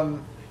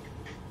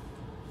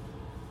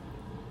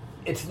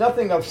 It's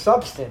nothing of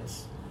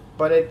substance,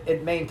 but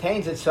it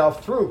maintains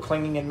itself through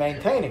clinging and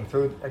maintaining,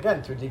 through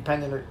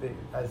dependent,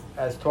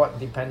 as taught in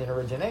dependent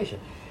origination,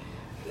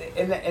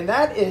 and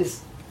that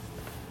is,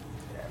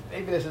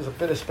 maybe this is a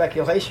bit of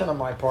speculation on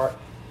my part,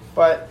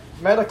 but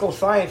medical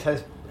science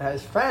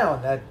has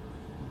found that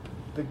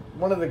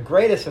one of the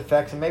greatest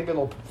effects, and maybe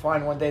it'll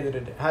find one day that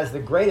it has the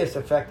greatest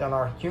effect on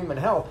our human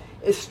health,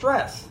 is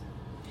stress.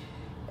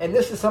 And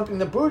this is something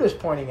the Buddha is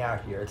pointing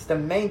out here. It's the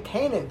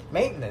maintenance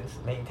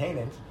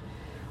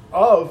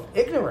of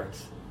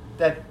ignorance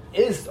that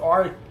is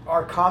our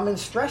common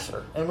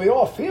stressor, and we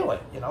all feel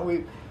it. You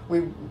know,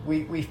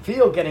 we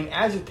feel getting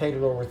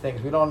agitated over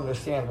things. We don't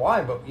understand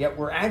why, but yet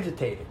we're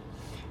agitated.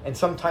 And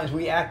sometimes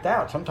we act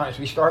out. Sometimes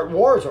we start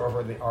wars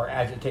over our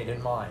agitated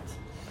minds.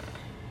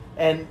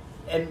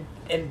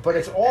 But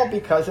it's all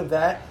because of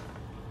that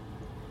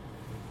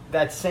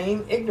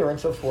same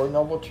ignorance of Four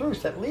Noble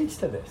Truths that leads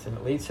to this, and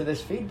it leads to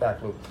this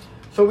feedback loop.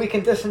 So we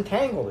can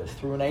disentangle this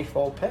through an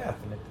eightfold path,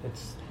 and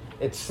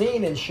it's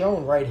seen and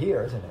shown right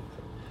here, isn't it?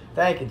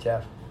 Thank you,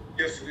 Jeff.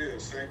 Yes, it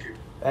is. Thank you.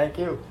 Thank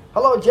you.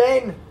 Hello,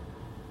 Jane.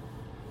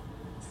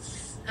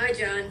 Hi,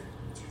 John.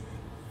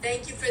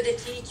 Thank you for the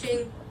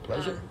teaching.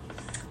 Pleasure.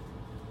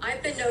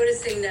 I've been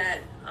noticing that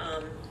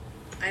I'm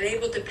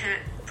able to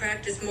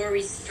practice more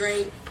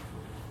restraint.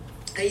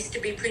 I used to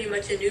be pretty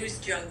much a news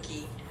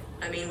junkie.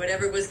 I mean,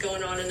 whatever was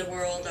going on in the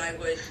world, I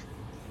would,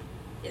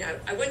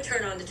 I wouldn't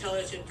turn on the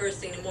television first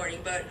thing in the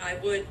morning, but I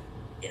would,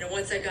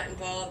 once I got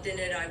involved in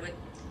it, I would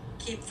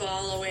keep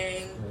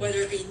following, whether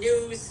it be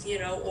news,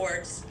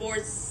 or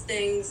sports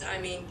things. I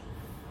mean,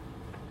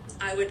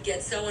 I would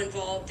get so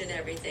involved in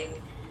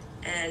everything.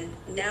 And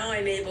now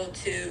I'm able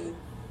to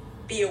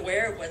be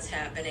aware of what's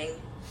happening,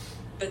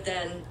 but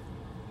then,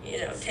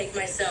 take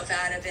myself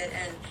out of it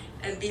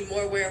and be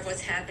more aware of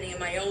what's happening in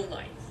my own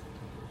life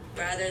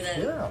rather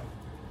than,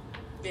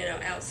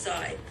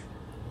 outside.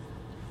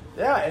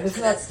 Yeah, and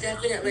isn't that's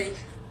definitely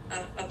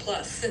a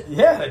plus.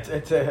 Yeah,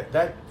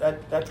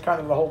 that's kind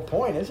of the whole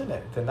point, isn't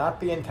it? To not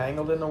be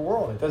entangled in the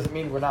world. It doesn't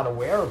mean we're not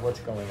aware of what's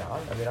going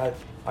on. I mean,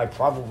 I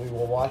probably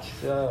will watch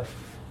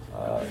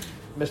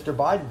Mr.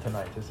 Biden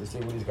tonight just to see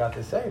what he's got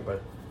to say,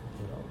 but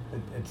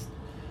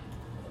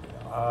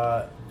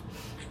I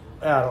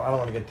don't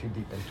want to get too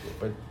deep into it,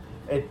 but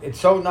it's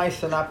so nice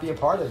to not be a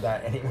part of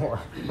that anymore.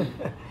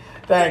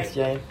 Thanks,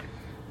 Jane.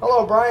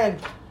 Hello, Brian.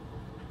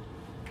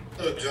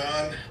 Hello,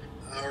 John.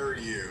 How are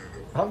you?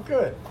 I'm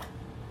good.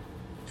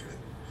 Good.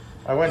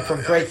 I went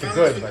from great to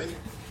good, but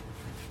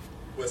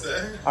what's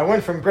that? I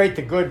went from great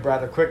to good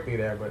rather quickly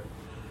there, but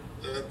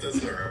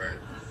That's all right.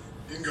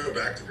 You can go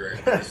back to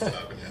great. I'm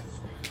stopping you.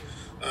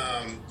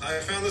 I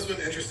found this one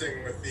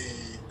interesting with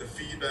the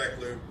feedback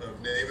loop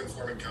of name and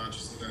form and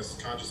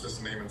consciousness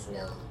and name and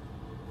form,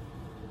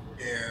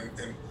 and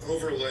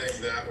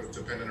overlaying that with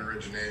dependent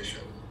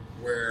origination,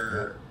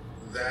 where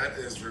that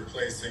is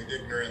replacing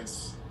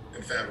ignorance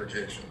and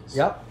fabrications.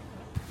 Yep.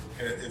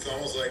 And it's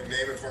almost like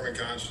name and form and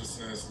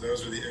consciousness,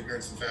 those are the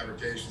ignorance and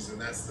fabrications, and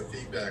that's the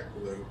feedback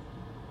loop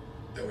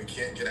that we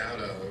can't get out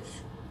of.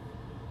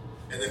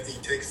 And then he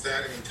takes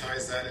that and he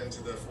ties that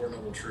into the Four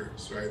Noble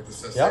Truths, right? The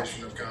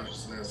cessation of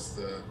consciousness,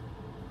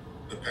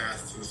 the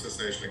path to the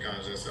cessation of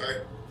consciousness.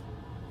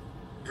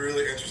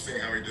 Really interesting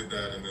how he did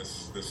that in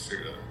this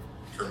sutta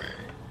for me.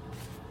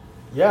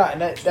 Yeah,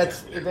 and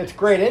that's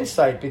great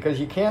insight, because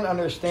you can't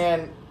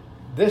understand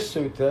this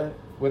sutta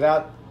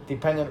without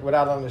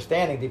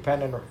understanding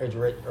dependent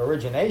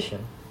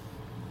origination.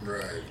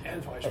 Right.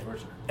 And vice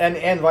versa.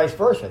 And vice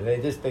versa.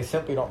 They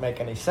simply don't make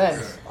any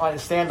sense on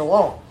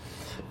standalone.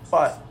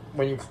 But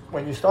when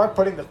you start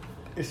putting the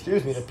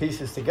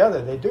pieces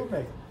together, they do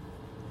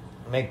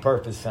make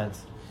perfect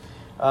sense.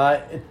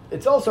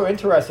 It's also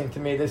interesting to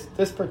me,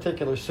 this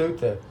particular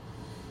sutta,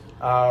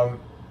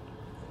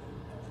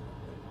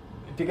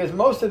 because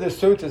most of the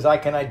suttas I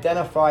can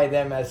identify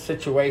them as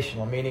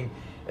situational, meaning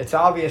it's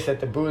obvious that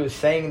the Buddha is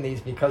saying these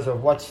because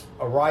of what's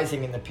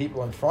arising in the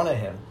people in front of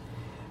him.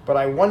 But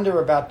I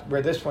wonder about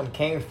where this one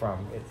came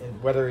from,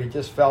 whether he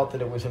just felt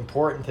that it was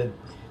important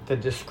to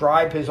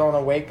describe his own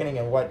awakening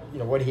and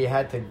what he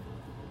had to,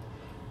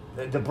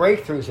 the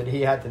breakthroughs that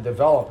he had to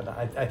develop. And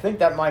I think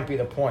that might be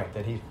the point,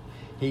 that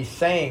he's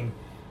saying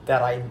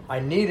that I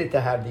needed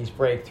to have these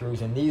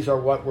breakthroughs, and these are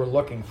what we're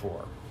looking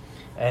for.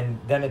 And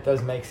then it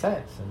does make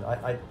sense. And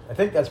I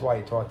think that's why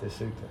he taught this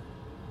sutta.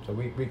 So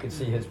we could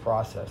see his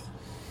process.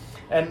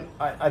 And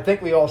I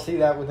think we all see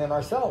that within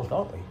ourselves,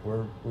 don't we?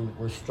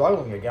 We're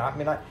struggling again. I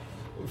mean,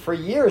 for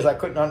years I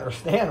couldn't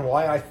understand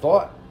why I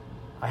thought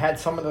I had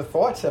some of the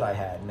thoughts that I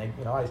had. And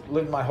I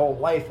lived my whole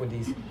life with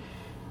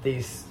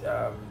these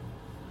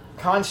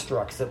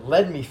constructs that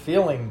led me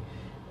feeling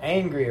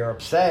angry or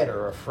upset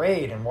or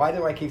afraid. And why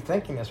do I keep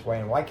thinking this way?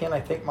 And why can't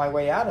I think my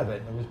way out of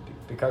it? And it was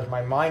because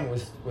my mind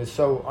was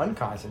so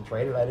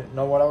unconcentrated, I didn't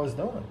know what I was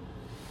doing.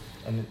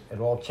 And it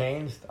all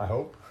changed, I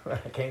hope, when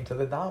I came to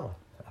the Dhamma.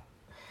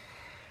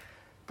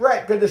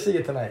 Brett, good to see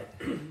you tonight.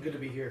 Good to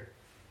be here.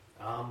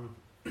 I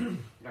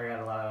got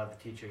a lot out of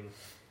the teaching.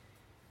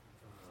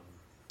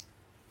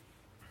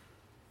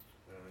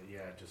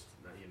 Just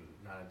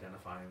not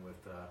identifying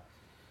with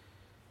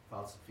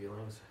thoughts and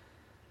feelings,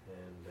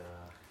 and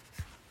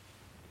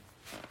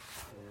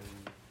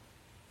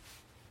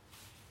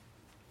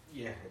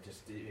it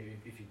just,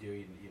 if you do,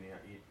 you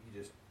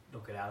just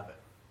don't get out of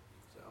it.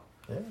 So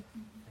and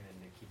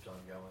it keeps on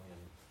going,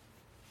 and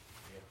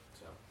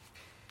so.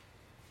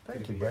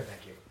 Thank you, Brett.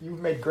 Thank you.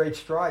 You've made great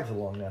strides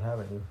along that,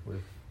 haven't you,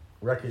 with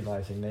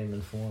recognizing name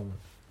and form?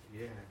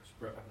 Yeah,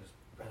 I was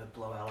about to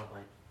blow out of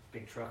my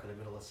big truck in the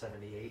middle of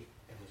 78.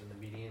 It was in the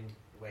median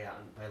way out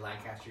by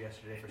Lancaster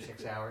yesterday for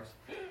 6 hours.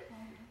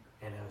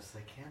 And I was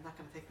like, yeah, I'm not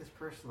going to take this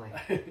personally.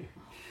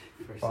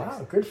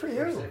 Wow, good for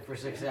you. For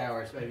 6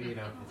 hours, maybe,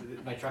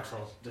 my truck's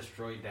all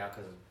destroyed now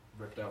because it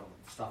ripped out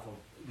stuff,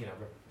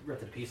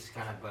 ripped to pieces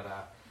kind of,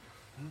 but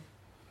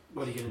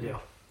what are you going to do?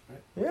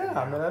 Yeah,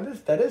 I mean,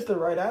 that is the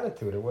right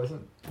attitude. It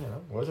wasn't, it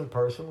wasn't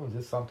personal. It was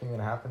just something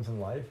that happens in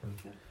life. And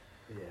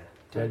yeah.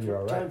 Glad you're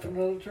all right. Time for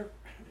another trip?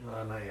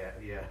 Not yet,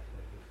 yeah.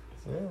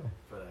 Yeah.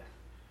 But,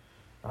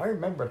 I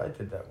remembered I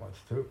did that once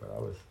too, but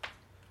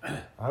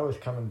I was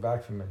coming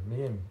back from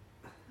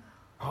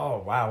oh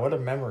wow, what a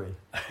memory.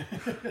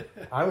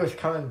 I was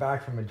coming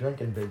back from a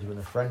drinking binge with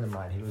a friend of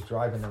mine. He was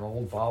driving an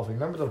old Volvo.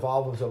 Remember the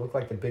Volvos that looked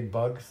like the big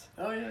bugs?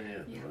 Oh, yeah.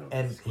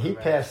 And he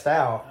passed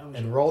out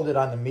and rolled it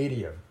on the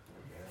medium.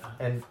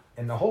 And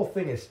the whole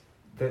thing is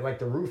that like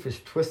the roof is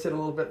twisted a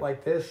little bit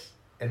like this,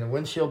 and the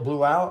windshield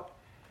blew out,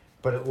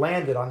 but it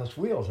landed on its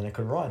wheels and it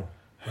could run.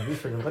 And we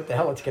figured, what the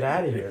hell, let's get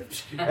out of here.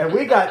 And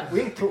we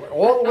took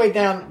all the way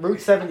down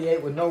Route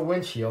 78 with no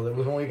windshield. It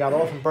was when we got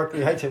off in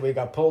Berkeley Heights that we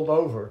got pulled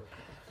over.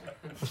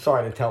 I'm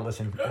sorry to tell this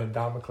in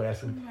Dharma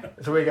class. And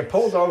so we got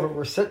pulled over.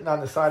 We're sitting on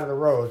the side of the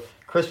road.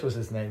 Chris was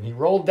his name. He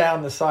rolled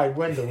down the side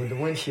window with the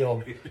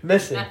windshield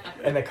missing,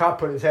 and the cop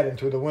put his head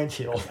into the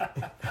windshield.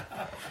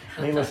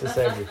 Needless to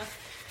say,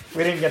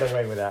 we didn't get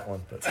away with that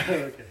one. But.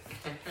 Okay.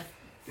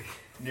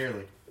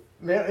 nearly.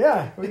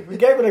 Yeah, we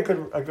gave it a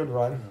good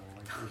run.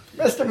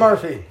 Mr.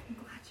 Murphy.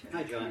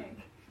 Hi, John.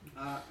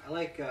 I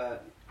like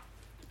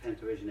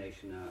Pent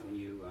Origination when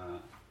you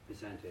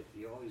present it.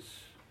 You always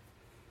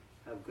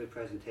have a good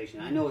presentation.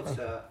 I know it's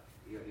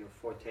your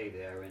forte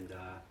there, and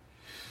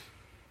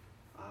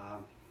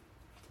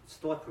it's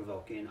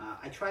thought-provoking.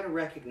 I try to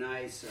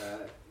recognize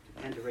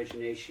Pent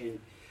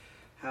Origination,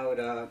 how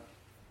it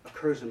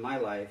occurs in my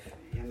life.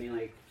 I mean,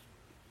 like,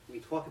 we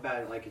talk about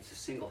it like it's a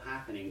single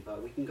happening,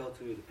 but we can go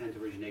through the Pent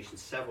Origination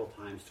several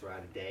times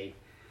throughout a day.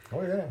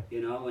 Oh yeah.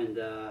 And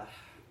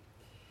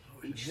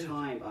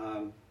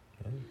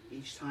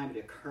each time it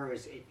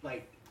occurs, it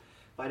like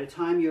by the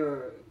time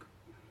your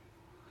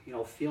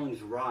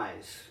feelings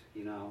rise,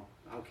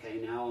 okay,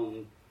 now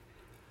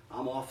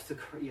I'm off to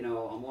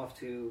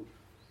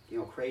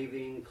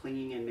craving,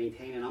 clinging, and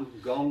maintaining. I'm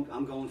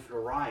going for the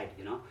ride,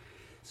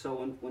 So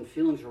when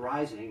feelings are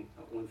rising,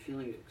 when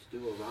feelings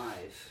do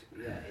arise,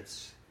 yeah,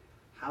 it's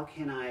how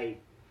can I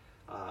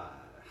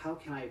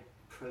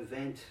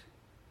prevent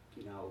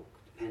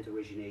Pent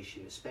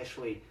Origination,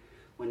 especially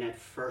when that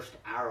first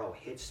arrow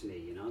hits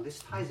me. This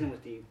ties in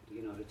with the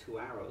the two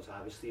arrows.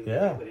 Obviously,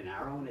 yeah. With an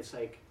arrow, and it's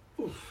like,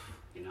 oof,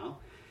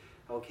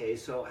 Okay,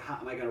 so how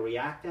am I going to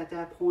react at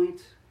that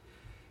point?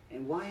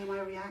 And why am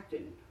I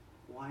reacting?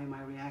 Why am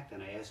I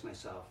reacting? I ask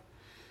myself,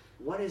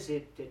 what is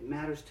it that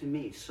matters to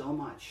me so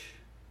much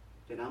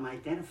that I'm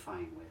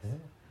identifying with,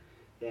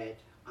 that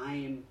I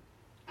am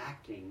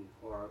acting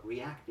or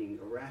reacting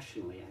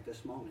irrationally at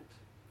this moment?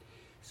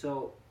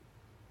 So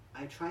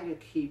I try to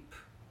keep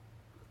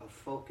a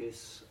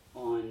focus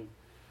on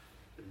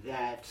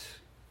that,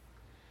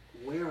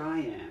 where I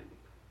am,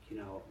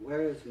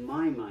 where is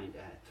my mind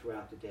at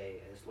throughout the day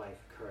as life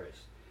occurs.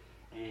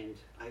 And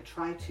I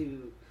try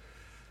to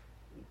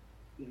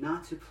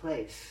not to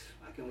place,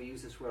 we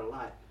use this word a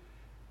lot,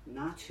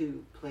 not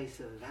to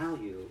place a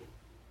value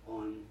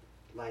on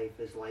life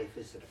as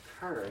it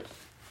occurs,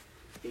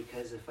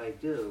 because if I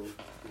do,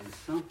 then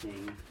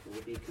something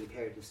will be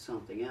compared to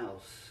something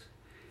else,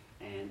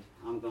 and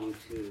I'm going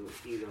to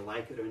either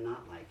like it or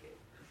not like it.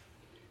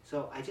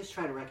 So I just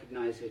try to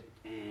recognize it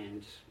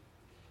and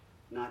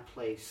not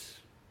place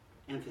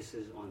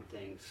emphasis on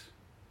things,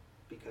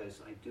 because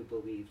I do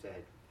believe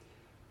that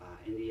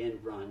in the end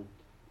run,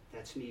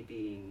 that's me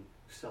being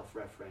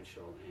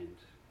self-referential, and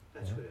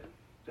that's where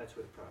the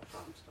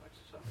problem starts.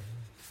 So.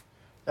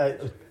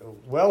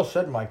 Well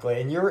said, Michael.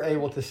 And you're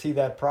able to see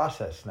that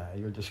process now.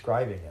 You're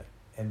describing it,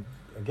 and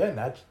again,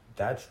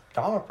 that's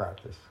Dharma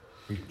practice.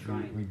 We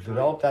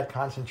develop that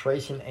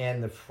concentration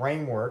and the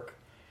framework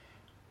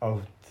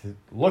to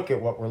look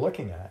at what we're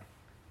looking at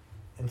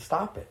and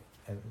stop it.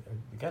 And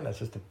again, that's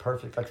just a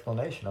perfect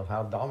explanation of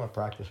how Dharma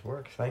practice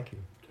works. Thank you.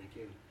 Thank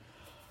you.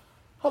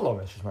 Hello,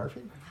 Mrs.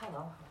 Murphy.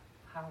 Hello.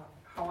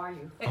 How are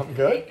you? I'm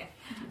good.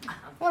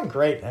 I'm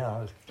great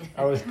now.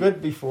 I was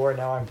good before.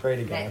 Now I'm great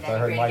again. If I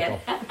heard Michael.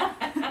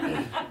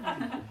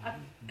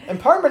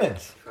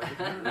 Impermanence.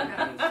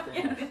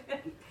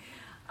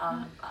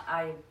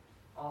 I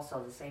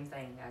also, the same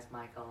thing as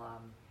Michael.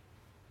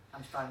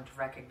 I'm starting to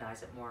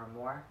recognize it more and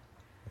more,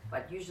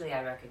 but usually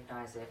I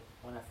recognize it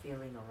when a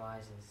feeling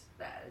arises.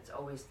 That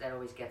always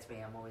gets me.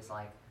 I'm always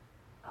like,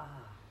 a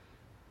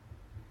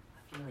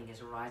feeling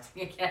is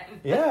arising again.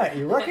 Yeah,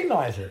 you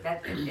recognize it.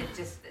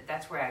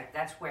 That's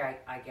where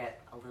I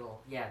get a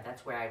little. Yeah,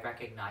 that's where I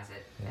recognize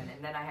it, and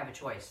then I have a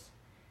choice.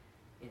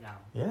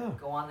 Yeah.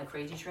 Go on the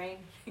crazy train,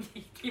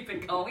 keep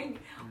it going,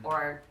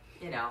 or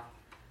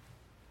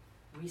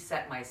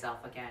reset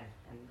myself again.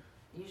 And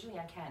usually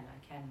I can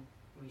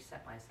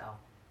reset myself.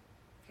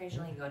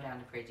 Occasionally go down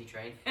the crazy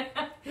train.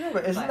 Yeah,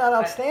 but isn't that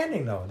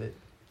outstanding though?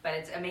 But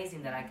it's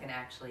amazing that I can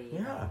actually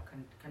Yeah.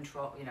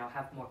 control,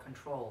 have more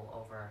control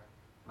over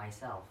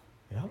myself.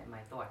 Yeah. and my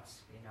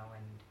thoughts, you know,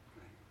 and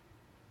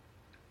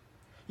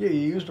Yeah,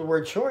 you used the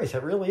word choice.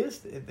 It really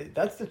is.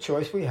 That's the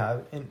choice we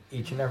have in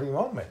each and every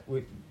moment.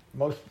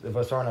 Most of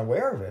us aren't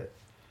aware of it,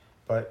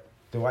 but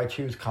do I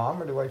choose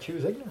calm or do I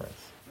choose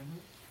ignorance?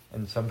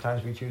 And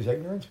sometimes we choose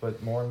ignorance,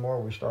 but more and more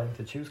we're starting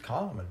to choose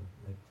calm. And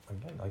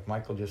again, like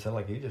Michael just said,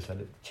 like you just said,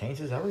 it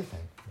changes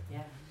everything.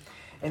 yeah.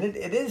 And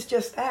it is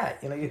just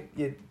that. You know,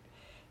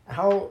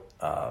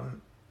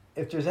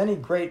 if there's any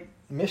great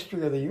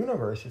mystery of the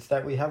universe, it's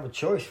that we have a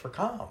choice for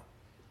calm.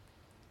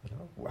 You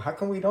know, how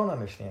come we don't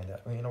understand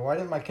that? You know, why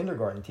didn't my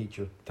kindergarten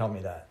teacher tell me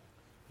that?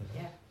 You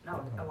know? Yeah,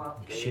 no, well,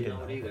 She didn't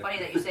know either. funny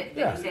that you say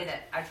Yeah.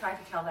 that. I try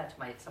to tell that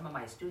to some of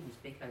my students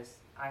because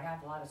I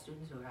have a lot of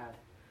students who have,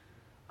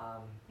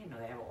 you know,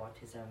 they have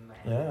autism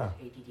and Yeah.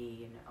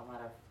 ADD and a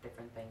lot of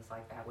different things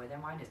like that where their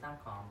mind is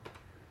not calm.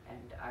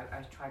 And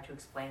I try to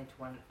explain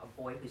to a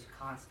boy who's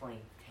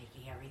constantly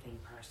taking everything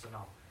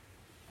personal,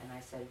 and I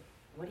said,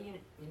 what do you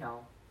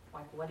know,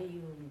 like what do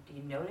you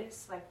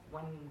notice like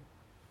when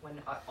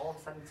all of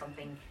a sudden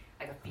something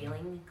like a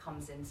feeling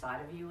comes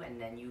inside of you and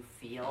then you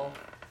feel,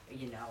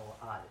 you know,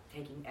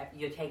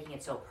 you're taking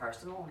it so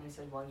personal? And he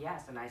said, well,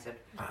 yes. And I said,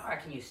 all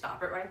right, can you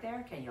stop it right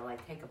there? Can you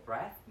like take a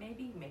breath?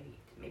 Maybe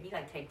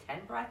like take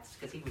 10 breaths,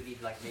 because he would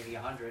need like maybe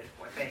 100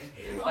 or thing.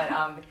 But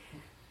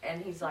and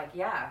he's like,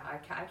 yeah,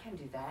 I can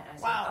do that. And I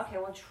said, Wow. okay,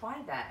 well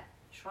try that.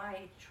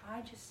 Try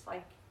just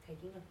like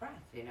taking a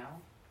breath, you know.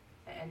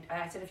 And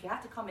I said, if you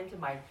have to come into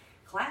my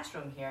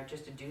classroom here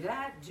just to do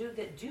that, do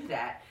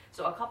that.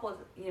 So a couple of,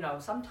 you know,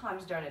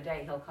 sometimes during a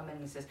day he'll come in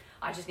and says,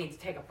 I just need to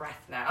take a breath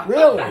now.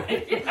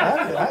 Really? You know?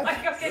 That's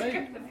Like,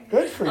 okay,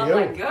 good for I'm you.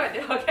 like,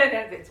 good,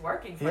 okay, it's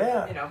working for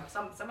Yeah. you know,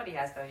 somebody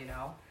has to, you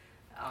know,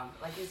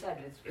 like you said,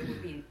 it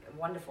would be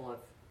wonderful if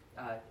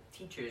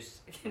teachers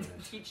can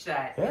teach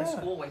that Yeah. in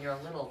school when you're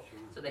little,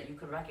 so that you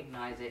can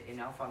recognize it, you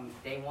know, from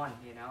day one,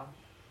 you know.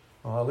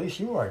 Well, at least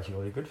you are,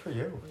 Julie. Good for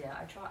you. Yeah,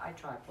 I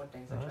try poor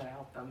things, I try to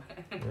help them.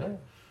 Yeah.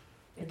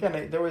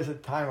 Again, there was a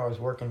time I was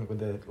working with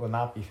the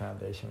Lenape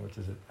Foundation, which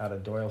is out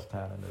of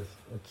Doylestown, and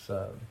it's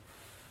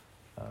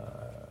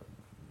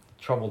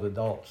troubled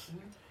adults.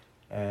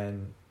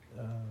 And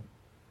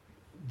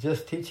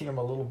just teaching them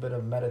a little bit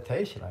of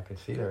meditation, I could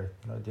see their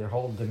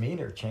whole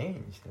demeanor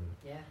changed. And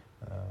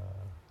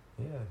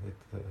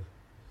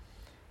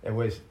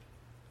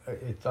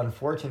it's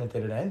unfortunate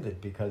that it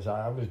ended, because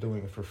I was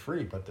doing it for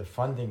free, but the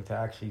funding to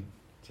actually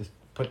just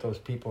put those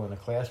people in a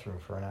classroom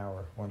for an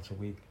hour once a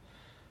week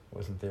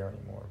wasn't there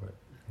anymore. But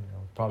you know,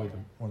 probably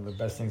one of the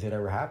best things that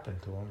ever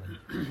happened to them.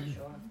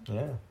 Sure.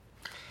 Yeah.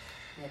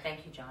 Yeah,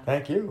 thank you, John.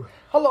 Thank you.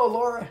 Hello,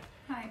 Laura.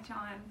 Hi,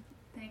 John.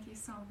 Thank you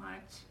so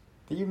much.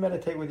 Do you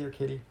meditate with your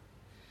kitty?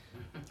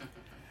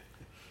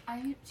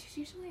 She's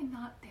usually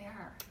not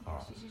there. Yeah,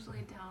 Oh. she's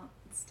usually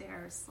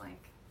downstairs,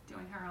 like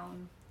doing her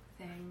own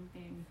thing,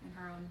 being in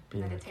her own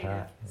Being a meditative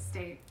cat, yeah.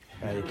 state.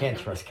 Yeah, you can't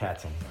trust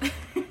cats anymore.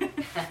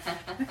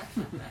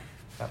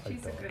 Not like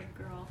She's a dogs. good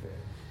girl. Yeah.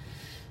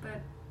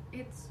 But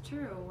it's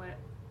true what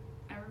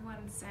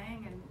everyone's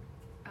saying, and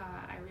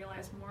I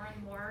realize more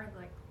and more,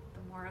 like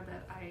the more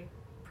that I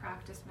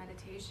practice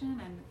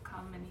meditation and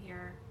come and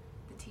hear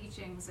the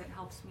teachings, it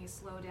helps me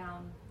slow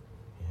down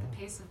the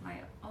pace of my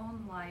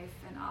own life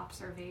and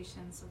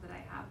observation, so that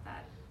I have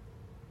that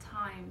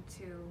time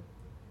to,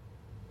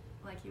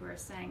 like you were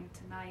saying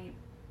tonight,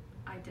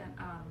 kind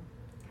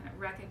of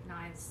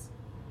recognize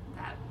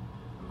that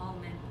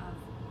moment of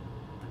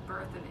the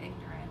birth of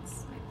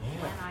ignorance,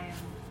 like when I am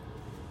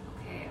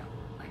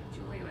like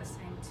Julie was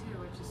saying too,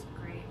 which is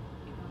great.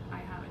 You know, I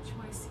have a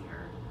choice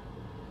here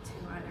to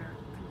either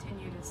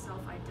continue to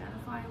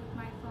self-identify with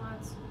my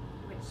thoughts,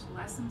 which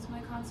lessens my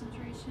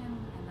concentration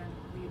and then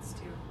leads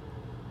to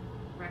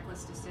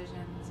reckless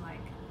decisions,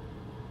 like,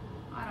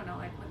 I don't know,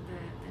 like with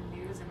the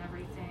news and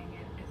everything,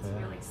 it's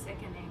really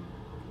sickening.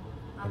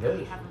 Not that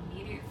we have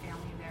immediate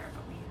family there,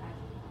 but we had,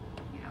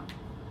 you know,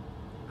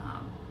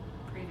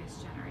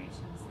 previous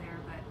generations there,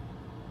 but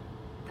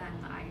then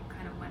I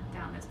kind of went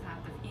down this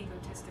path of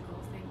egotistical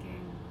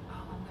thinking,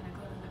 oh, I'm going to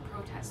go to the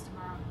protest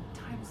tomorrow in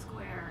Times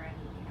Square and,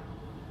 you know,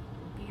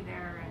 be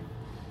there,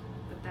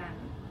 but then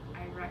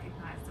I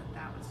recognized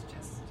that was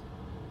just,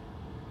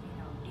 you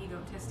know,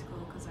 egotistical,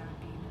 because I would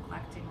be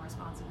neglecting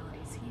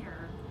responsibilities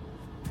here,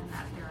 and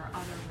that there are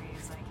other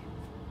ways I can,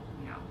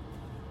 you know,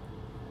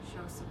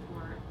 show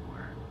support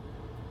or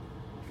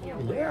be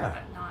aware,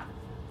 but not,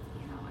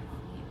 you know, I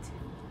don't need to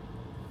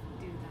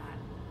do that.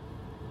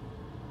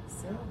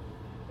 So.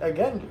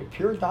 Again,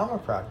 pure Dharma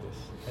practice,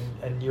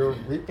 and you're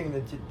reaping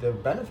the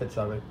benefits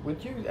of it.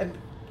 Would you, and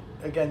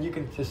again, you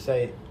can just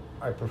say,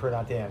 I prefer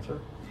not to answer.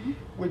 Mm-hmm.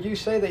 Would you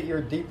say that your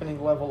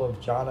deepening level of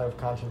jhana, of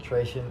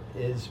concentration,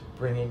 is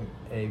bringing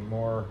a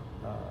more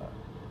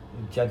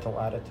gentle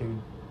attitude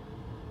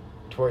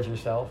towards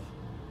yourself?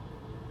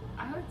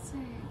 I would say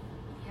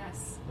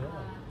yes.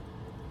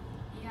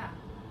 Yeah.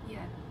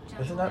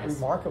 Isn't that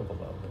remarkable,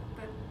 though?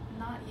 But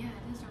not, yeah,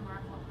 it is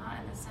remarkable. Not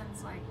in the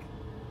sense like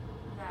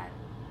that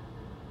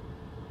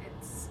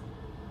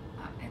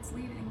it's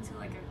leading to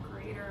like a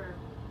greater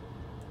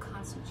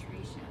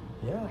concentration.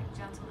 Yeah. like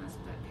gentleness,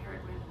 but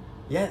paired with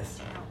Yes.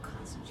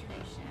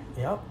 concentration.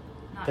 Yep.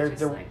 Not They're just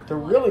they're, like they're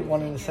what really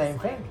one and the everything same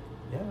is, thing.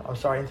 Yeah. I'm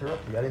sorry to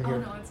interrupt you. I didn't Oh hear.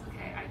 no, it's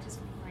okay. I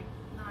just mean like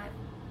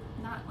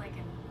not like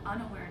an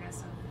unawareness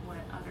of what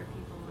other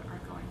people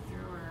are going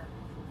through or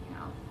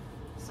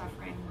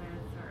suffering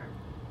with or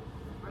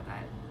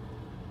that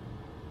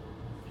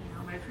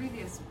my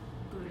previous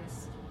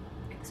Buddhist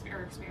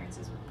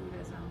experiences with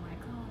Buddhism, like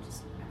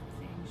just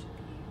everything should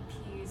be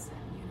peace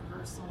and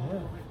universal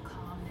with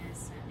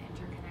calmness and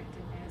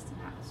interconnectedness, and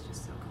that was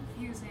just so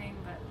confusing.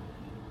 But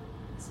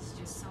this is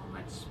just so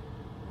much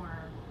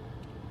more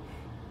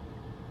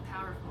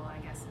powerful, I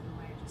guess, in a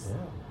way. Just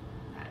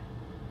that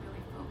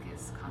really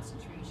focused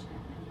concentration,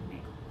 and you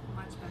make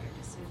much better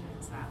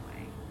decisions that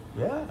way.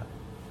 Yeah,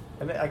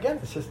 and again,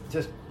 it's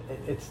just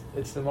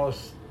it's the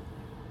most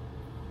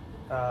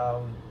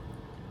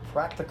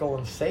practical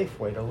and safe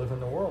way to live in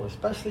the world,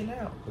 especially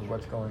now with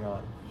what's going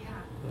on. Yeah.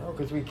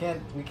 Because we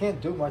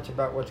can't do much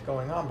about what's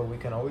going on, but we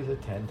can always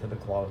attend to the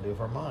quality of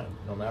our mind,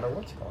 no matter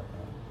what's going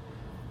on.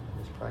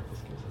 And this practice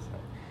gives us that.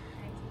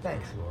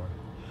 Thanks, Laura.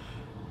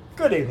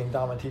 Good evening,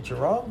 Dharma teacher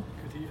Rob.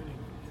 Good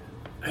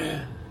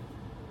evening.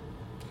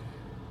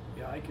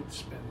 Yeah, I could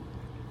spend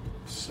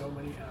so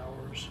many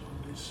hours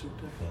on this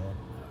sutta,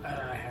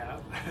 and I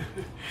have.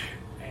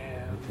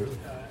 And Me too.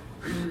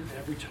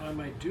 Every time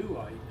I do,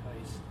 I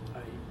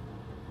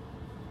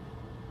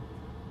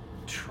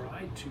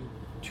try to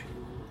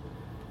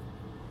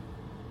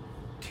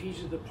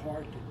tease it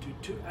apart,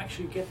 to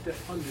actually get to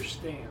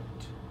understand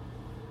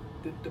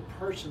the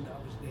person that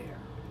was there.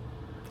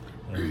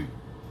 Yeah.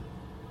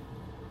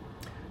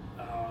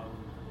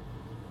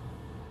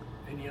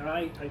 And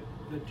I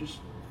just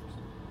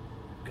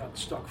got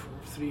stuck for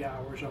 3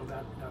 hours on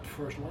that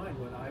first line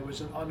when I was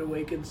an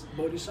unawakened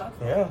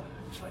bodhisattva. Yeah.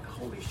 It's like,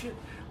 holy shit,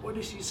 what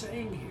is he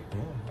saying here?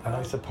 Yeah. Am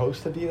I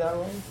supposed to be that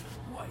way?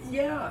 Well,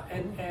 yeah,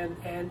 and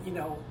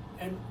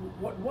and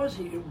what was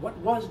he? What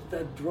was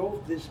that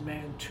drove this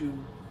man to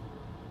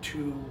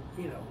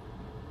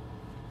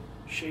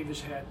shave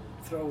his head,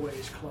 throw away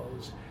his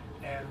clothes,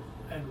 and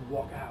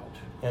walk out?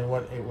 And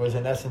what it was,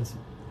 in essence,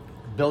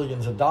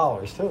 billions of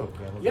dollars too.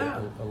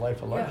 A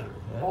life of luxury.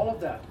 Yeah, all of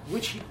that,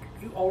 which he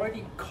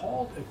already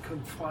called a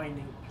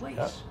confining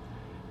place,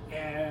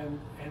 and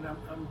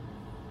I'm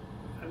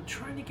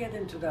trying to get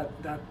into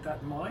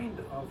that mind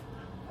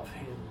of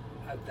him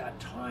at that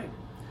time.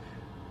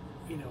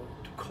 To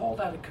call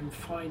that a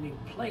confining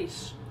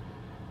place,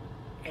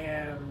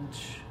 and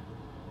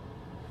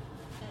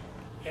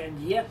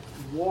yet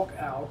walk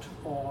out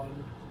on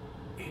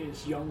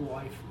his young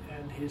wife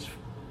and his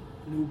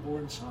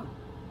newborn son.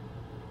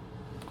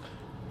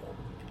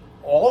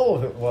 All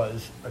of it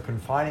was a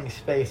confining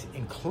space,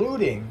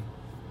 including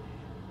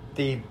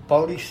the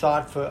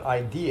bodhisattva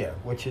idea,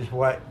 which is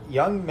what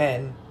young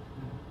men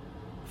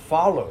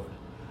followed.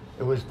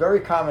 It was very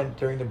common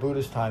during the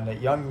Buddhist time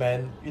that young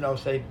men,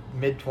 say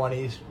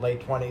mid-20s, late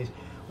 20s,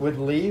 would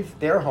leave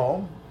their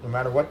home, no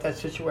matter what that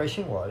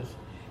situation was,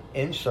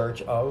 in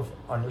search of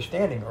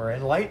understanding or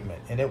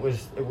enlightenment. And it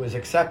was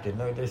accepted.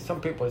 There's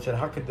some people that said,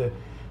 how could the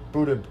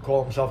Buddha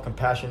call himself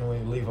compassionate when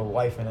he leave a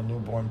wife and a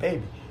newborn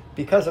baby?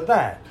 Because of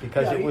that.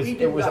 Because it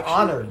was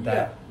honored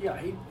that. Yeah,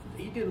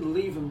 he didn't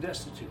leave them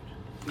destitute.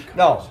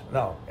 No.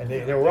 And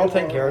they were all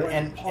taken care of.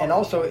 And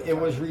also it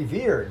was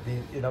revered.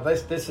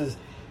 This is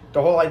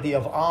the whole idea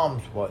of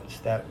alms was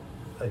that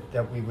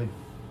we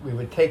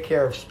would take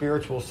care of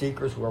spiritual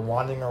seekers who are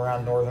wandering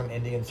around northern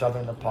India and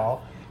southern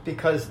Nepal,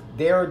 because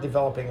their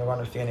developing of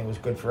understanding was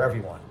good for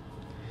everyone.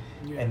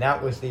 Yeah. And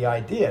that was the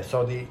idea.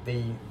 So the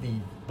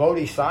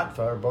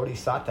bodhisattva or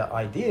bodhisattva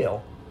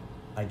ideal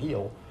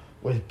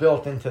was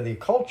built into the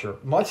culture,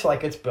 much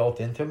like it's built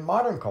into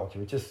modern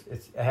culture.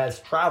 It has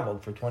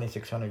traveled for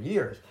 2,600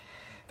 years.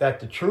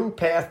 That the true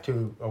path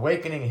to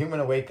awakening,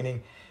 human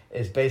awakening,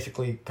 is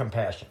basically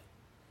compassion.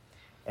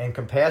 And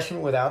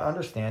compassion without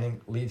understanding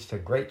leads to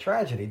great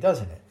tragedy,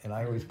 doesn't it? And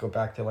I always go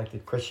back to like the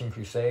Christian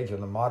Crusades or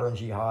the modern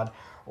jihad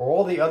or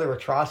all the other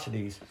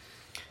atrocities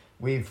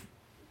we've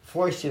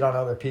foisted on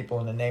other people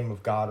in the name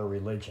of God or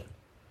religion.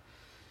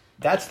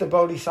 That's the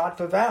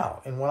bodhisattva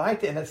vow. And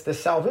and it's the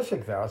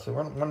salvific vow. So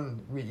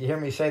when you hear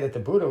me say that the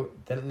Buddha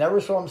never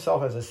saw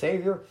himself as a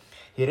savior,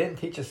 he didn't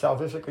teach a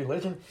salvific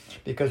religion,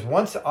 because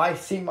once I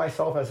see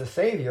myself as a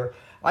savior,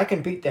 I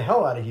can beat the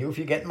hell out of you if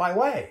you get in my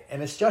way.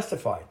 And it's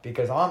justified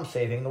because I'm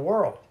saving the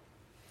world.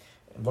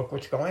 And look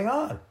what's going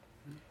on.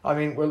 I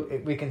mean,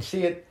 we can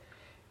see it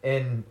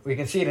in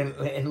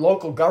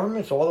local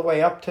governments all the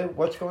way up to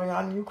what's going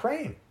on in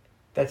Ukraine.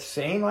 That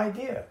same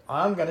idea.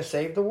 I'm going to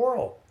save the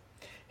world.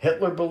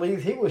 Hitler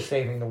believed he was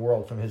saving the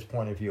world from his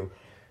point of view.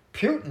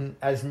 Putin,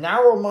 as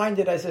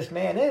narrow-minded as this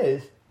man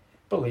is,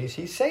 believes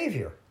he's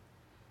savior.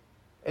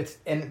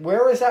 And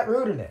where is that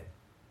rooted in?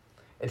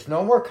 It's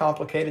no more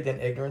complicated than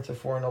ignorance of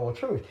Four Noble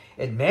Truths.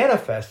 It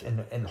manifests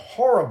in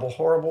horrible,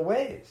 horrible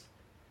ways.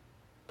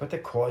 But the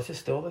cause is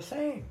still the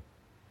same.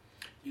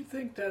 You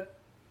think that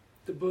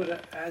the Buddha,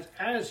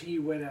 as he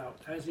went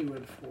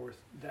forth,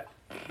 that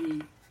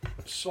he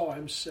saw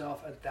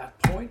himself at that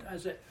point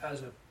as a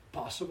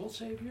possible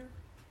savior?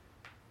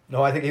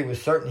 No, I think he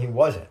was certain he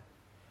wasn't.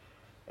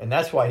 And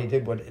that's why he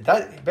did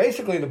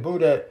basically the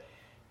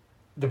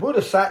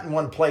Buddha sat in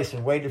one place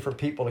and waited for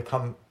people to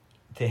come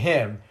to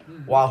him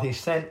while he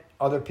sent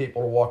other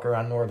people to walk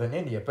around northern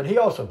India. But he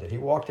also did. He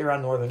walked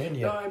around northern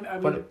India. No, I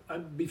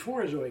mean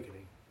before his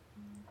awakening,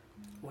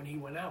 when he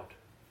went out.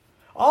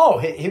 Oh,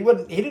 he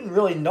didn't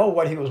really know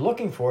what he was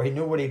looking for. He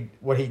knew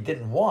what he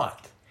didn't want.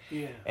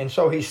 Yeah. And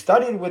so he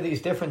studied with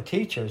these different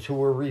teachers who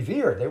were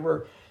revered. They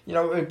were, it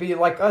would be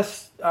like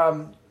us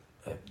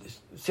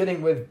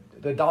sitting with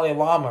the Dalai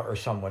Lama or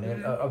someone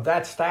of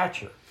that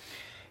stature.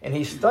 And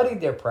he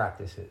studied their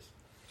practices.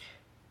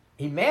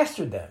 He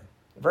mastered them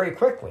very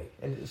quickly,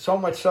 and so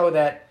much so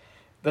that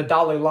the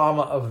Dalai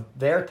Lama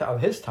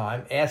of his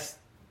time asked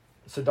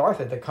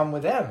Siddhartha to come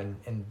with them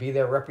and be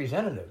their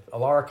representative.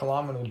 Alara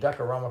Kalama and Udeka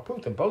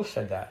Ramaputta both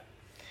said that.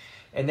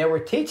 And they were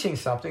teaching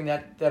something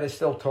that is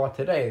still taught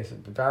today, is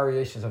the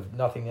variations of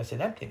nothingness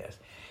and emptiness.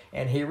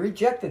 And he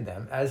rejected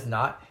them as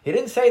not, he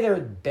didn't say they're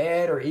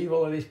bad or evil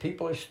or these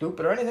people are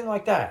stupid or anything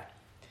like that.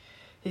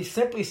 He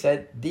simply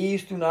said,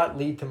 these do not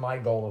lead to my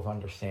goal of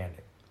understanding.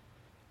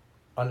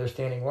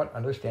 Understanding what?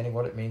 Understanding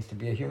what it means to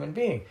be a human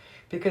being.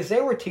 Because they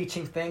were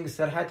teaching things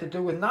that had to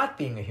do with not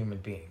being a human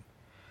being,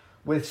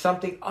 with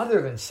something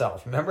other than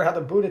self. Remember how the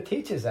Buddha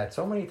teaches that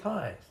so many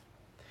times.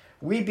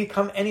 We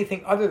become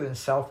anything other than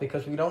self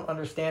because we don't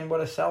understand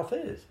what a self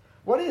is.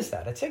 What is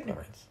that? It's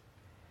ignorance.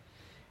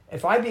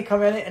 If I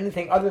become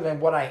anything other than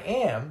what I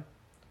am,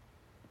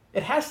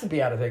 it has to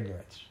be out of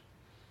ignorance.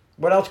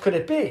 What else could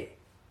it be?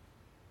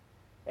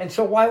 And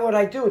so why would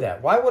I do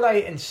that? Why would I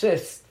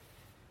insist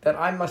that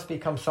I must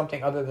become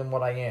something other than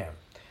what I am?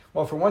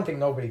 Well, for one thing,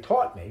 nobody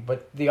taught me.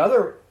 But the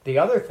other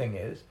thing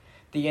is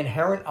the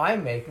inherent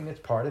I-making that's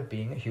part of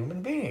being a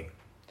human being.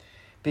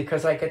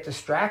 Because I get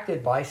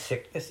distracted by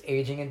sickness,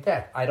 aging, and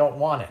death. I don't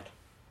want it.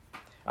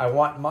 I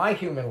want my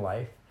human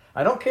life.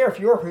 I don't care if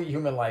your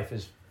human life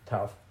is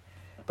tough,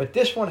 but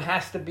this one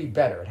has to be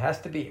better. It has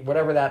to be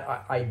whatever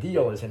that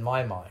ideal is in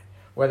my mind.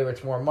 Whether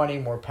it's more money,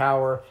 more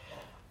power,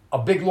 a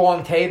big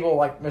long table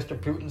like Mr.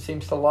 Putin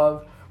seems to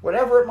love,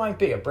 whatever it might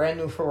be, a brand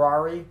new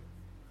Ferrari.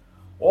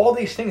 All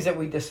these things that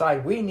we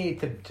decide we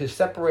need to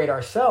separate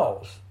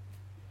ourselves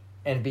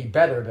and be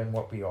better than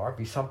what we are,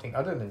 be something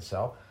other than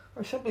self,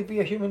 or simply be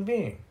a human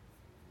being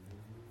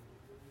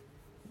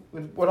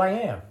with what I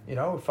am.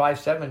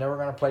 5'7", never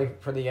going to play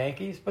for the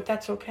Yankees, but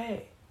that's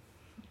okay.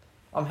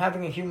 I'm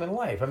having a human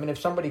life. I mean, if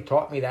somebody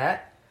taught me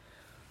that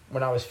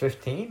when I was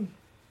 15,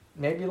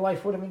 maybe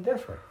life would have been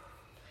different.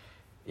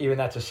 Even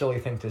that's a silly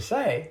thing to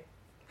say,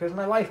 because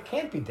my life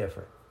can't be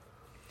different.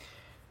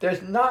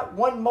 There's not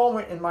one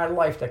moment in my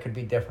life that could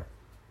be different,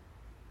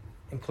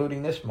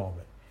 including this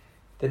moment.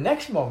 The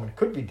next moment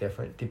could be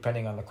different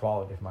depending on the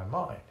quality of my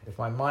mind. If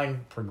my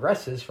mind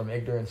progresses from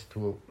ignorance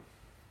to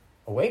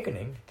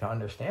awakening, to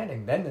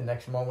understanding, then the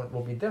next moment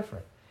will be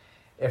different.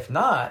 If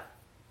not,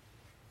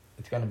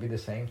 it's going to be the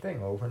same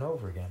thing over and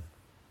over again.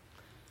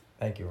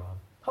 Thank you, Ron.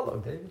 Hello,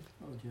 David.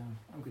 Hello, John.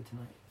 I'm good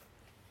tonight.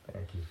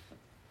 Thank you.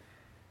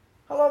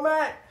 Hello,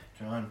 Matt.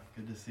 John,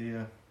 good to see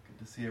you.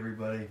 Good to see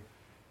everybody.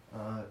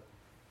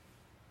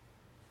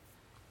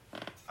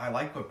 I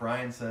like what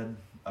Brian said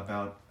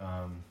about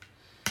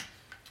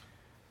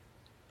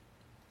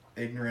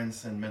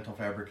ignorance and mental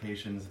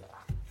fabrications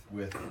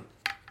with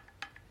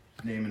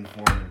name and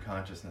form and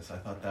consciousness. I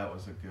thought that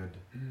was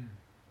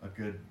a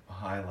good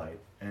highlight.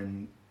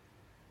 And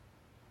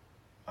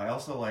I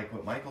also like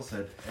what Michael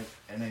said,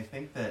 and I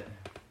think that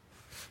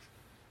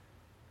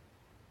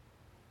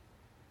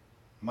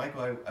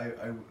Michael,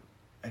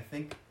 I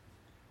think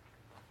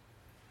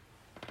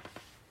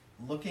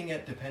looking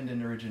at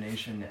dependent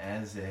origination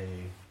as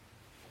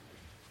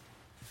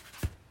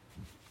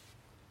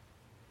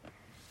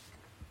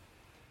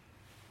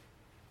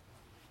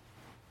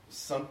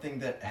something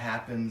that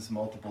happens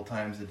multiple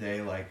times a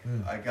day, like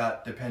I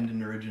got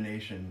dependent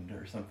origination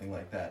or something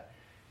like that,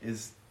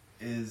 is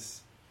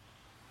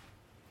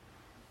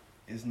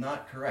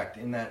not correct.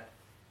 In that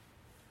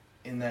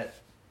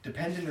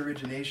dependent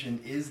origination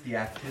is the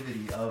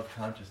activity of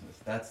consciousness.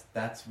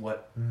 That's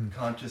what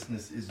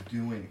consciousness is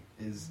doing.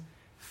 Is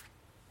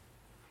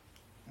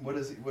what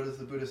does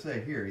the Buddha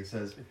say here? He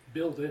says,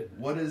 build it.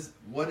 What is?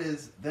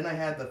 Then I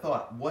had the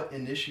thought: what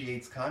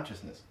initiates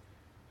consciousness?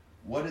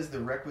 What is the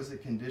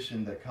requisite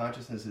condition that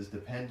consciousness is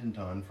dependent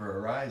on for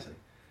arising?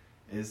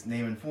 Is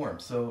name and form.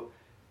 So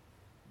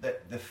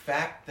that the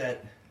fact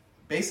that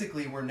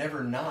basically we're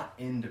never not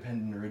in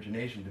dependent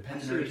origination.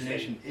 Dependent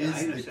origination is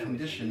the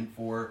condition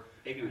for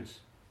ignorance.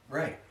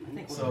 Right. I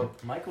think so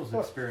what Michael's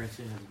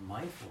experiencing is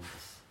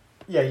mindfulness.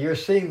 Yeah, you're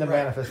seeing the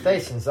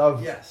manifestations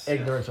of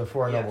ignorance of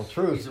Four Noble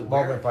Truths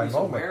moment by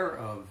moment. He's aware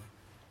of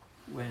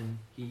when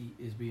he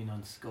is being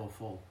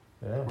unskillful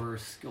or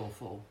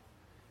skillful.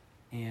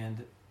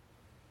 And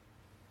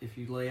if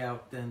you lay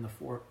out then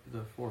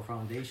the four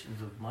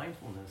foundations of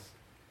mindfulness,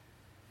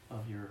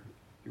 of your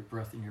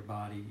breath in your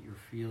body, your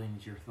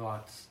feelings, your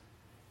thoughts,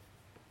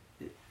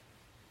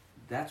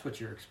 that's what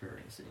you're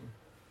experiencing.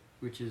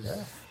 which is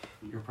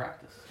your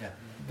practice.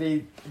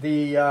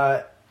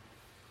 Yeah.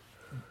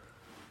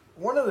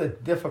 One of the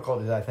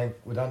difficulties, I think,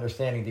 with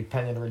understanding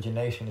dependent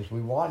origination is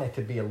we want it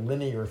to be a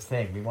linear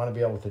thing. We want to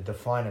be able to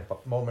define it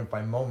moment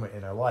by moment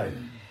in our life.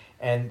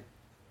 And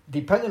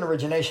dependent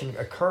origination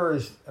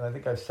occurs, and I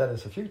think I've said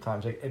this a few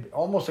times, it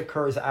almost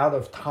occurs out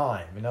of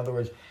time. In other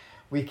words,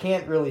 we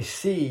can't really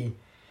see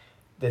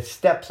the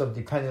steps of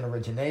dependent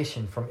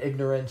origination from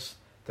ignorance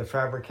to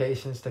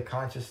fabrications to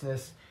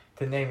consciousness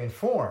to name and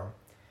form.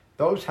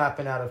 Those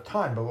happen out of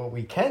time, but what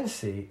we can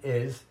see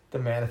is the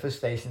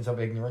manifestations of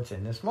ignorance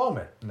in this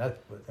moment. And I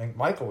think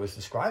Michael was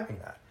describing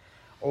that.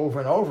 Over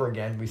and over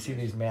again, we see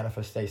these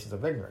manifestations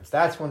of ignorance.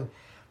 That's when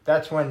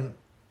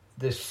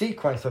the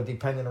sequence of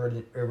dependent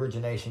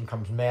origination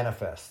comes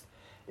manifest,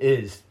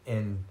 is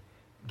in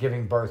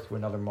giving birth to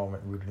another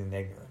moment rooted in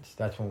ignorance.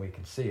 That's when we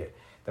can see it.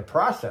 The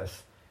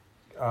process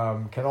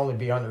can only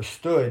be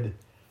understood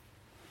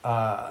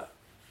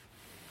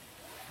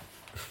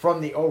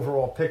from the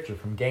overall picture,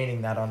 from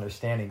gaining that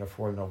understanding of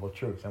Four Noble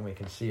Truths, and we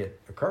can see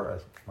it occur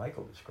as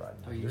Michael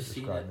described. Are you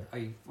seeing it?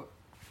 What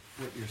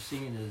you're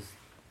seeing is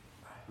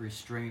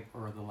restraint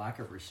or the lack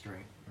of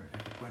restraint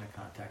at the point of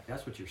contact.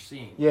 That's what you're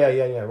seeing. Yeah.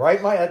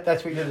 Right, Mike?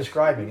 That's what you're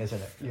describing,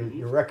 isn't it?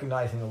 You're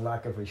recognizing the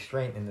lack of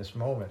restraint in this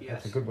moment. Yes.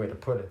 That's a good way to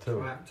put it,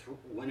 too.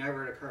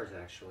 Whenever it occurs,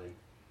 actually.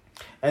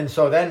 And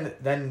so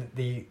then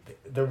the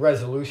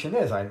resolution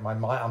is, I'm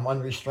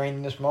unrestrained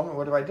in this moment.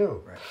 What do I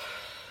do? Right.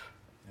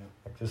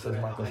 Just as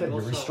Michael said, you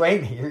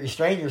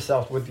restrain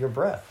yourself with your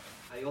breath.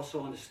 I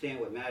also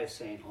understand what Matt is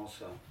saying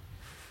also,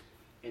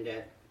 in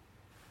that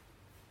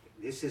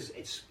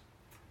it's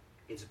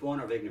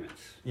born of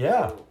ignorance.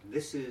 Yeah. So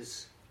this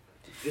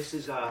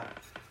is our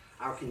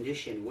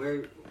condition.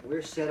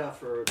 We're set up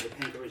for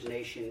dependent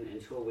origination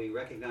until we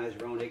recognize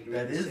our own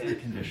ignorance. That is the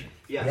condition.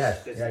 Yes.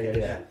 Yes. That's the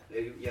condition.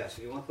 Yes.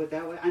 If you want to put it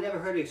that way, I never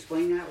heard it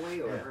explained that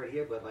way or heard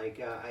here, but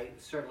I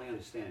certainly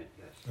understand it.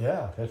 Yes.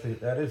 Yeah,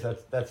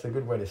 that's a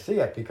good way to see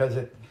it, because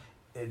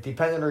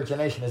dependent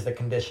origination is the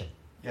condition.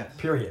 Yes.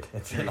 Period.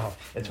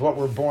 It's what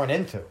we're born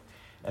into,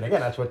 and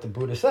again, that's what the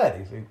Buddha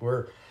said.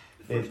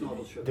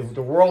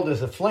 The world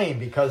is aflame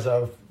because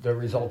of the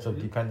results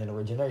of dependent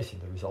origination,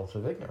 the results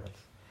of ignorance,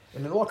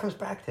 and it all comes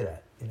back to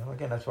that.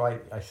 Again, that's why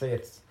I say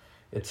it's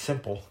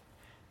simple,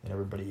 and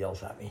everybody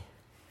yells at me,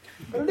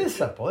 but it is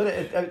simple.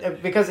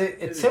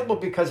 It's simple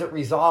because it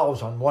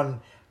resolves on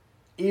one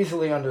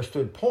easily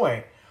understood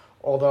point,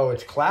 although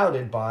it's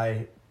clouded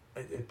by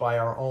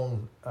our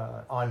own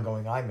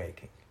ongoing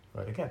eye-making.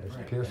 But again,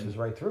 it pierces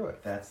right through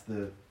it. That's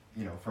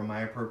from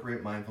my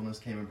appropriate mindfulness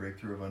came a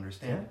breakthrough of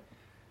understanding.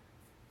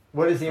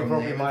 What is the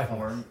appropriate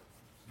mindfulness?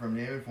 From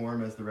name and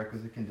form as the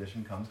requisite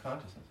condition comes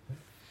consciousness.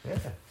 Yeah.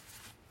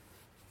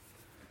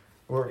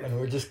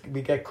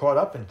 We get caught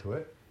up into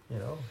it,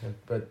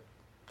 but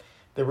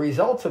the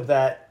results of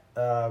that,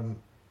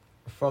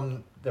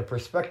 from the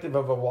perspective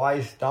of a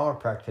wise Dhamma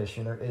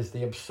practitioner, is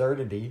the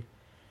absurdity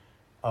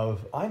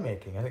of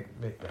eye-making. I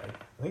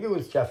think it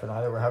was Jeff and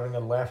I that were having a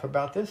laugh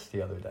about this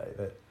the other day,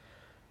 that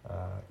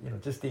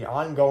just the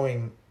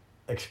ongoing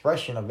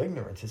expression of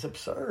ignorance is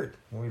absurd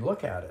when we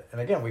look at it.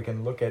 And again, we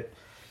can look at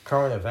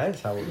current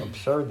events, how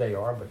absurd they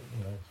are, but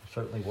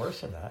certainly worse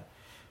than that.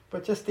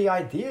 But just the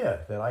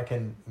idea that I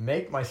can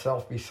make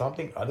myself be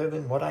something other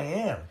than what I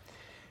am.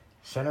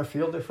 Center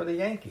fielder for the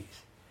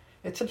Yankees.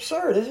 It's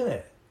absurd, isn't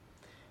it?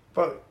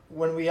 But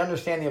when we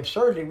understand the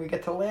absurdity, we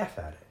get to laugh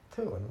at it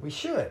too, and we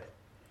should.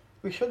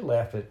 We should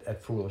laugh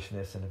at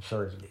foolishness and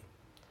absurdity,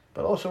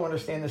 but also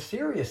understand the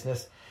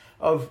seriousness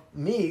of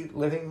me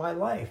living my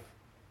life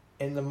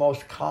in the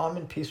most calm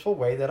and peaceful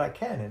way that I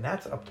can, and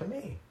that's up to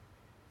me.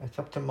 That's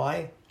up to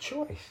my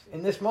choice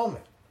in this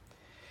moment.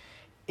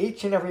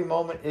 Each and every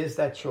moment is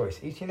that choice.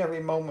 Each and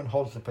every moment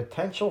holds the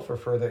potential for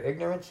further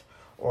ignorance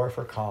or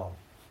for calm,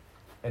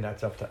 and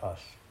that's up to us.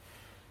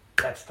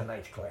 That's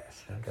tonight's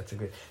class. I think that's a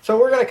good. So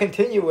we're going to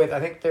continue with, I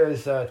think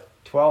there's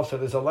 12, so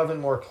there's 11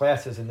 more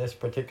classes in this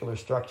particular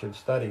structured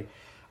study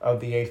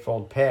of the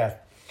Eightfold Path.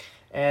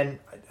 And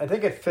I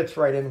think it fits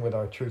right in with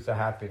our Truth of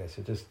Happiness.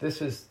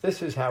 This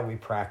is how we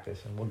practice,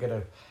 and we'll get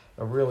a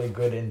really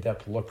good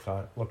in-depth look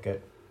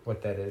at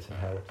what that is and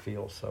how it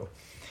feels. So,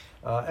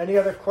 any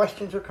other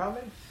questions or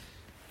comments?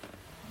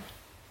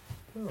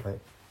 All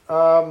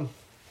right.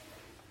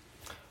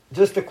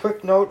 Just a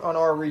quick note on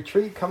our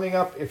retreat coming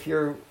up. If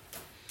you're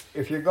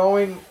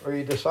going or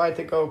you decide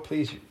to go,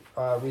 please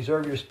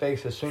reserve your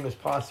space as soon as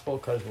possible,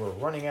 because we're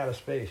running out of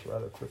space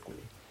rather quickly.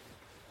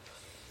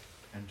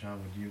 And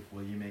John,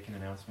 will you make an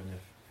announcement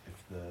if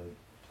the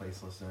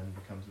Placeless Inn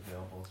becomes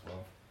available as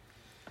well?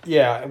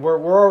 Yeah,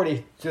 we're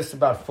already just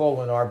about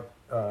full in our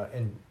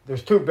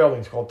there's two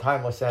buildings called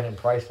Timeless Inn and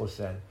Priceless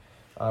Inn.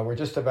 We're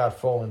just about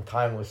full in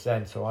Timeless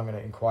Inn, so I'm going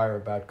to inquire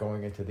about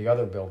going into the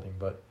other building,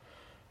 but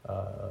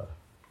I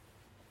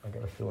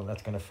got a feeling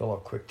that's going to fill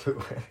up quick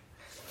too.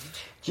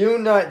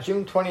 June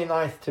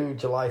 29th to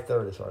July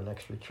 3rd is our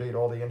next retreat.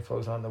 All the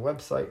info's on the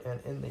website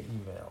and in the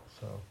email.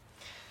 So,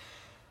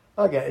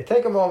 okay,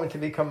 take a moment to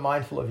become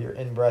mindful of your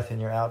in-breath and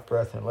your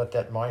out-breath, and let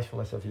that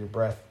mindfulness of your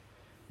breath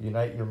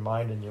unite your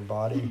mind and your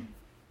body.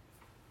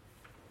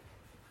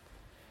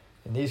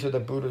 And these are the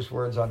Buddha's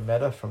words on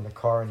metta from the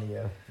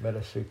Karaniya Metta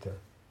Sutta.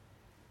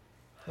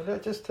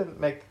 And just to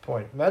make the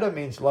point, metta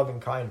means loving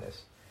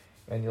kindness.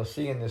 And you'll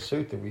see in this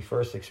sutta we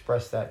first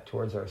express that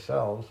towards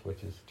ourselves,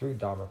 which is through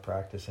Dhamma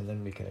practice, and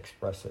then we can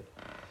express it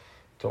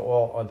to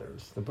all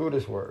others. The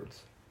Buddha's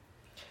words.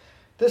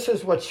 This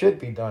is what should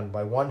be done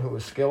by one who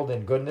is skilled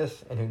in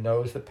goodness and who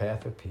knows the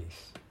path of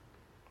peace.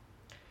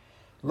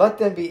 Let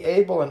them be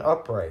able and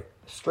upright,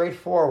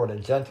 straightforward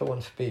and gentle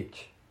in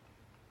speech,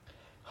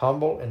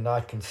 humble and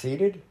not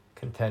conceited,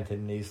 contented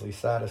and easily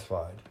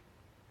satisfied,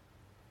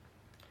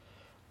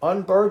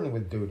 unburdened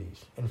with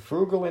duties and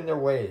frugal in their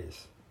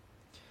ways,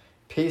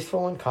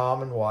 peaceful and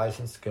calm and wise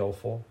and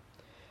skillful,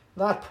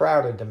 not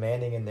proud or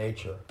demanding in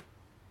nature.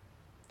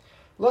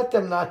 Let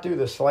them not do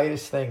the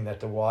slightest thing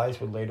that the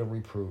wise would later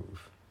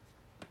reprove.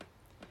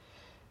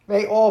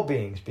 May all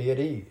beings be at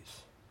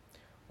ease.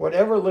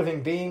 Whatever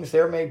living beings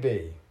there may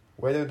be,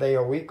 whether they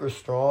are weak or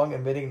strong,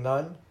 admitting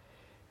none,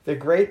 the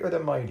great or the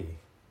mighty,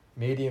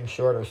 medium,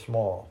 short, or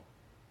small,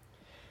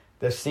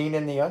 the seen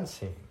and the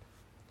unseen,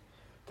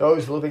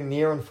 those living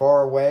near and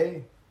far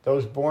away,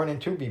 those born and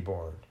to be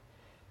born,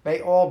 may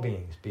all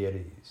beings be at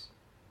ease.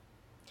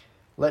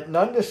 Let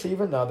none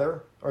deceive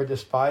another or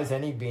despise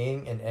any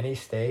being in any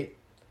state.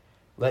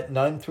 Let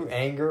none through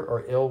anger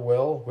or ill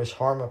will wish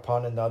harm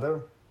upon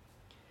another.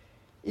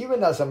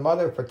 Even as a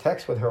mother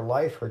protects with her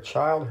life her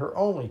child, her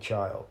only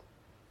child,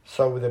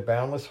 so with a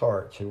boundless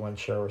heart should one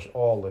cherish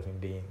all living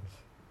beings.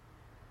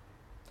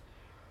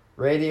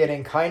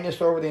 Radiating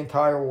kindness over the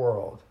entire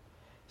world,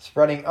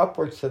 spreading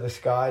upwards to the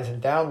skies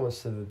and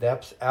downwards to the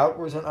depths,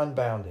 outwards and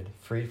unbounded,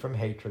 free from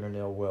hatred and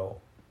ill will.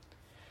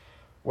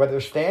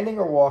 Whether standing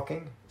or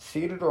walking,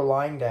 seated or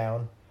lying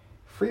down,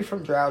 free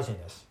from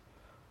drowsiness,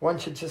 one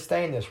should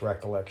sustain this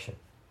recollection.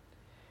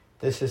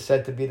 This is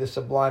said to be the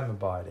sublime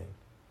abiding.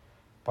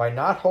 By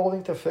not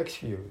holding to fixed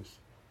views,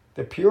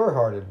 the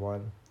pure-hearted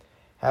one,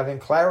 having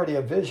clarity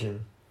of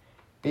vision,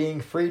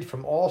 being freed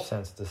from all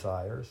sense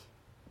desires,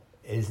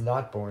 is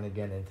not born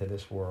again into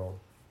this world.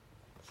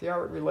 See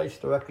how it relates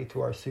directly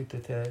to our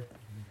sutta today?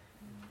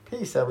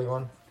 Peace,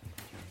 everyone.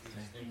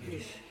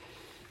 Peace.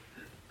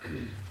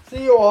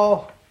 See you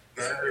all.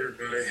 Bye,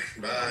 everybody.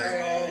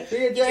 Bye.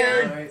 See you,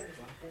 Jane.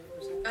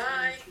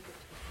 Bye.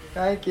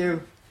 Thank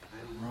you.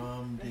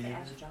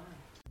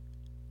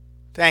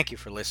 Thank you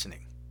for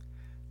listening.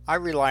 I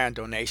rely on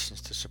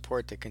donations to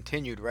support the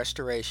continued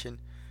restoration,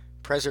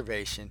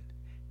 preservation,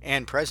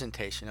 and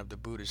presentation of the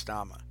Buddha's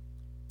Dhamma.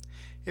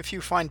 If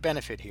you find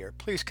benefit here,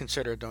 please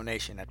consider a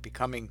donation at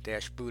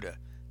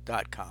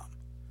becoming-buddha.com.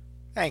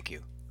 Thank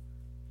you.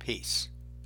 Peace.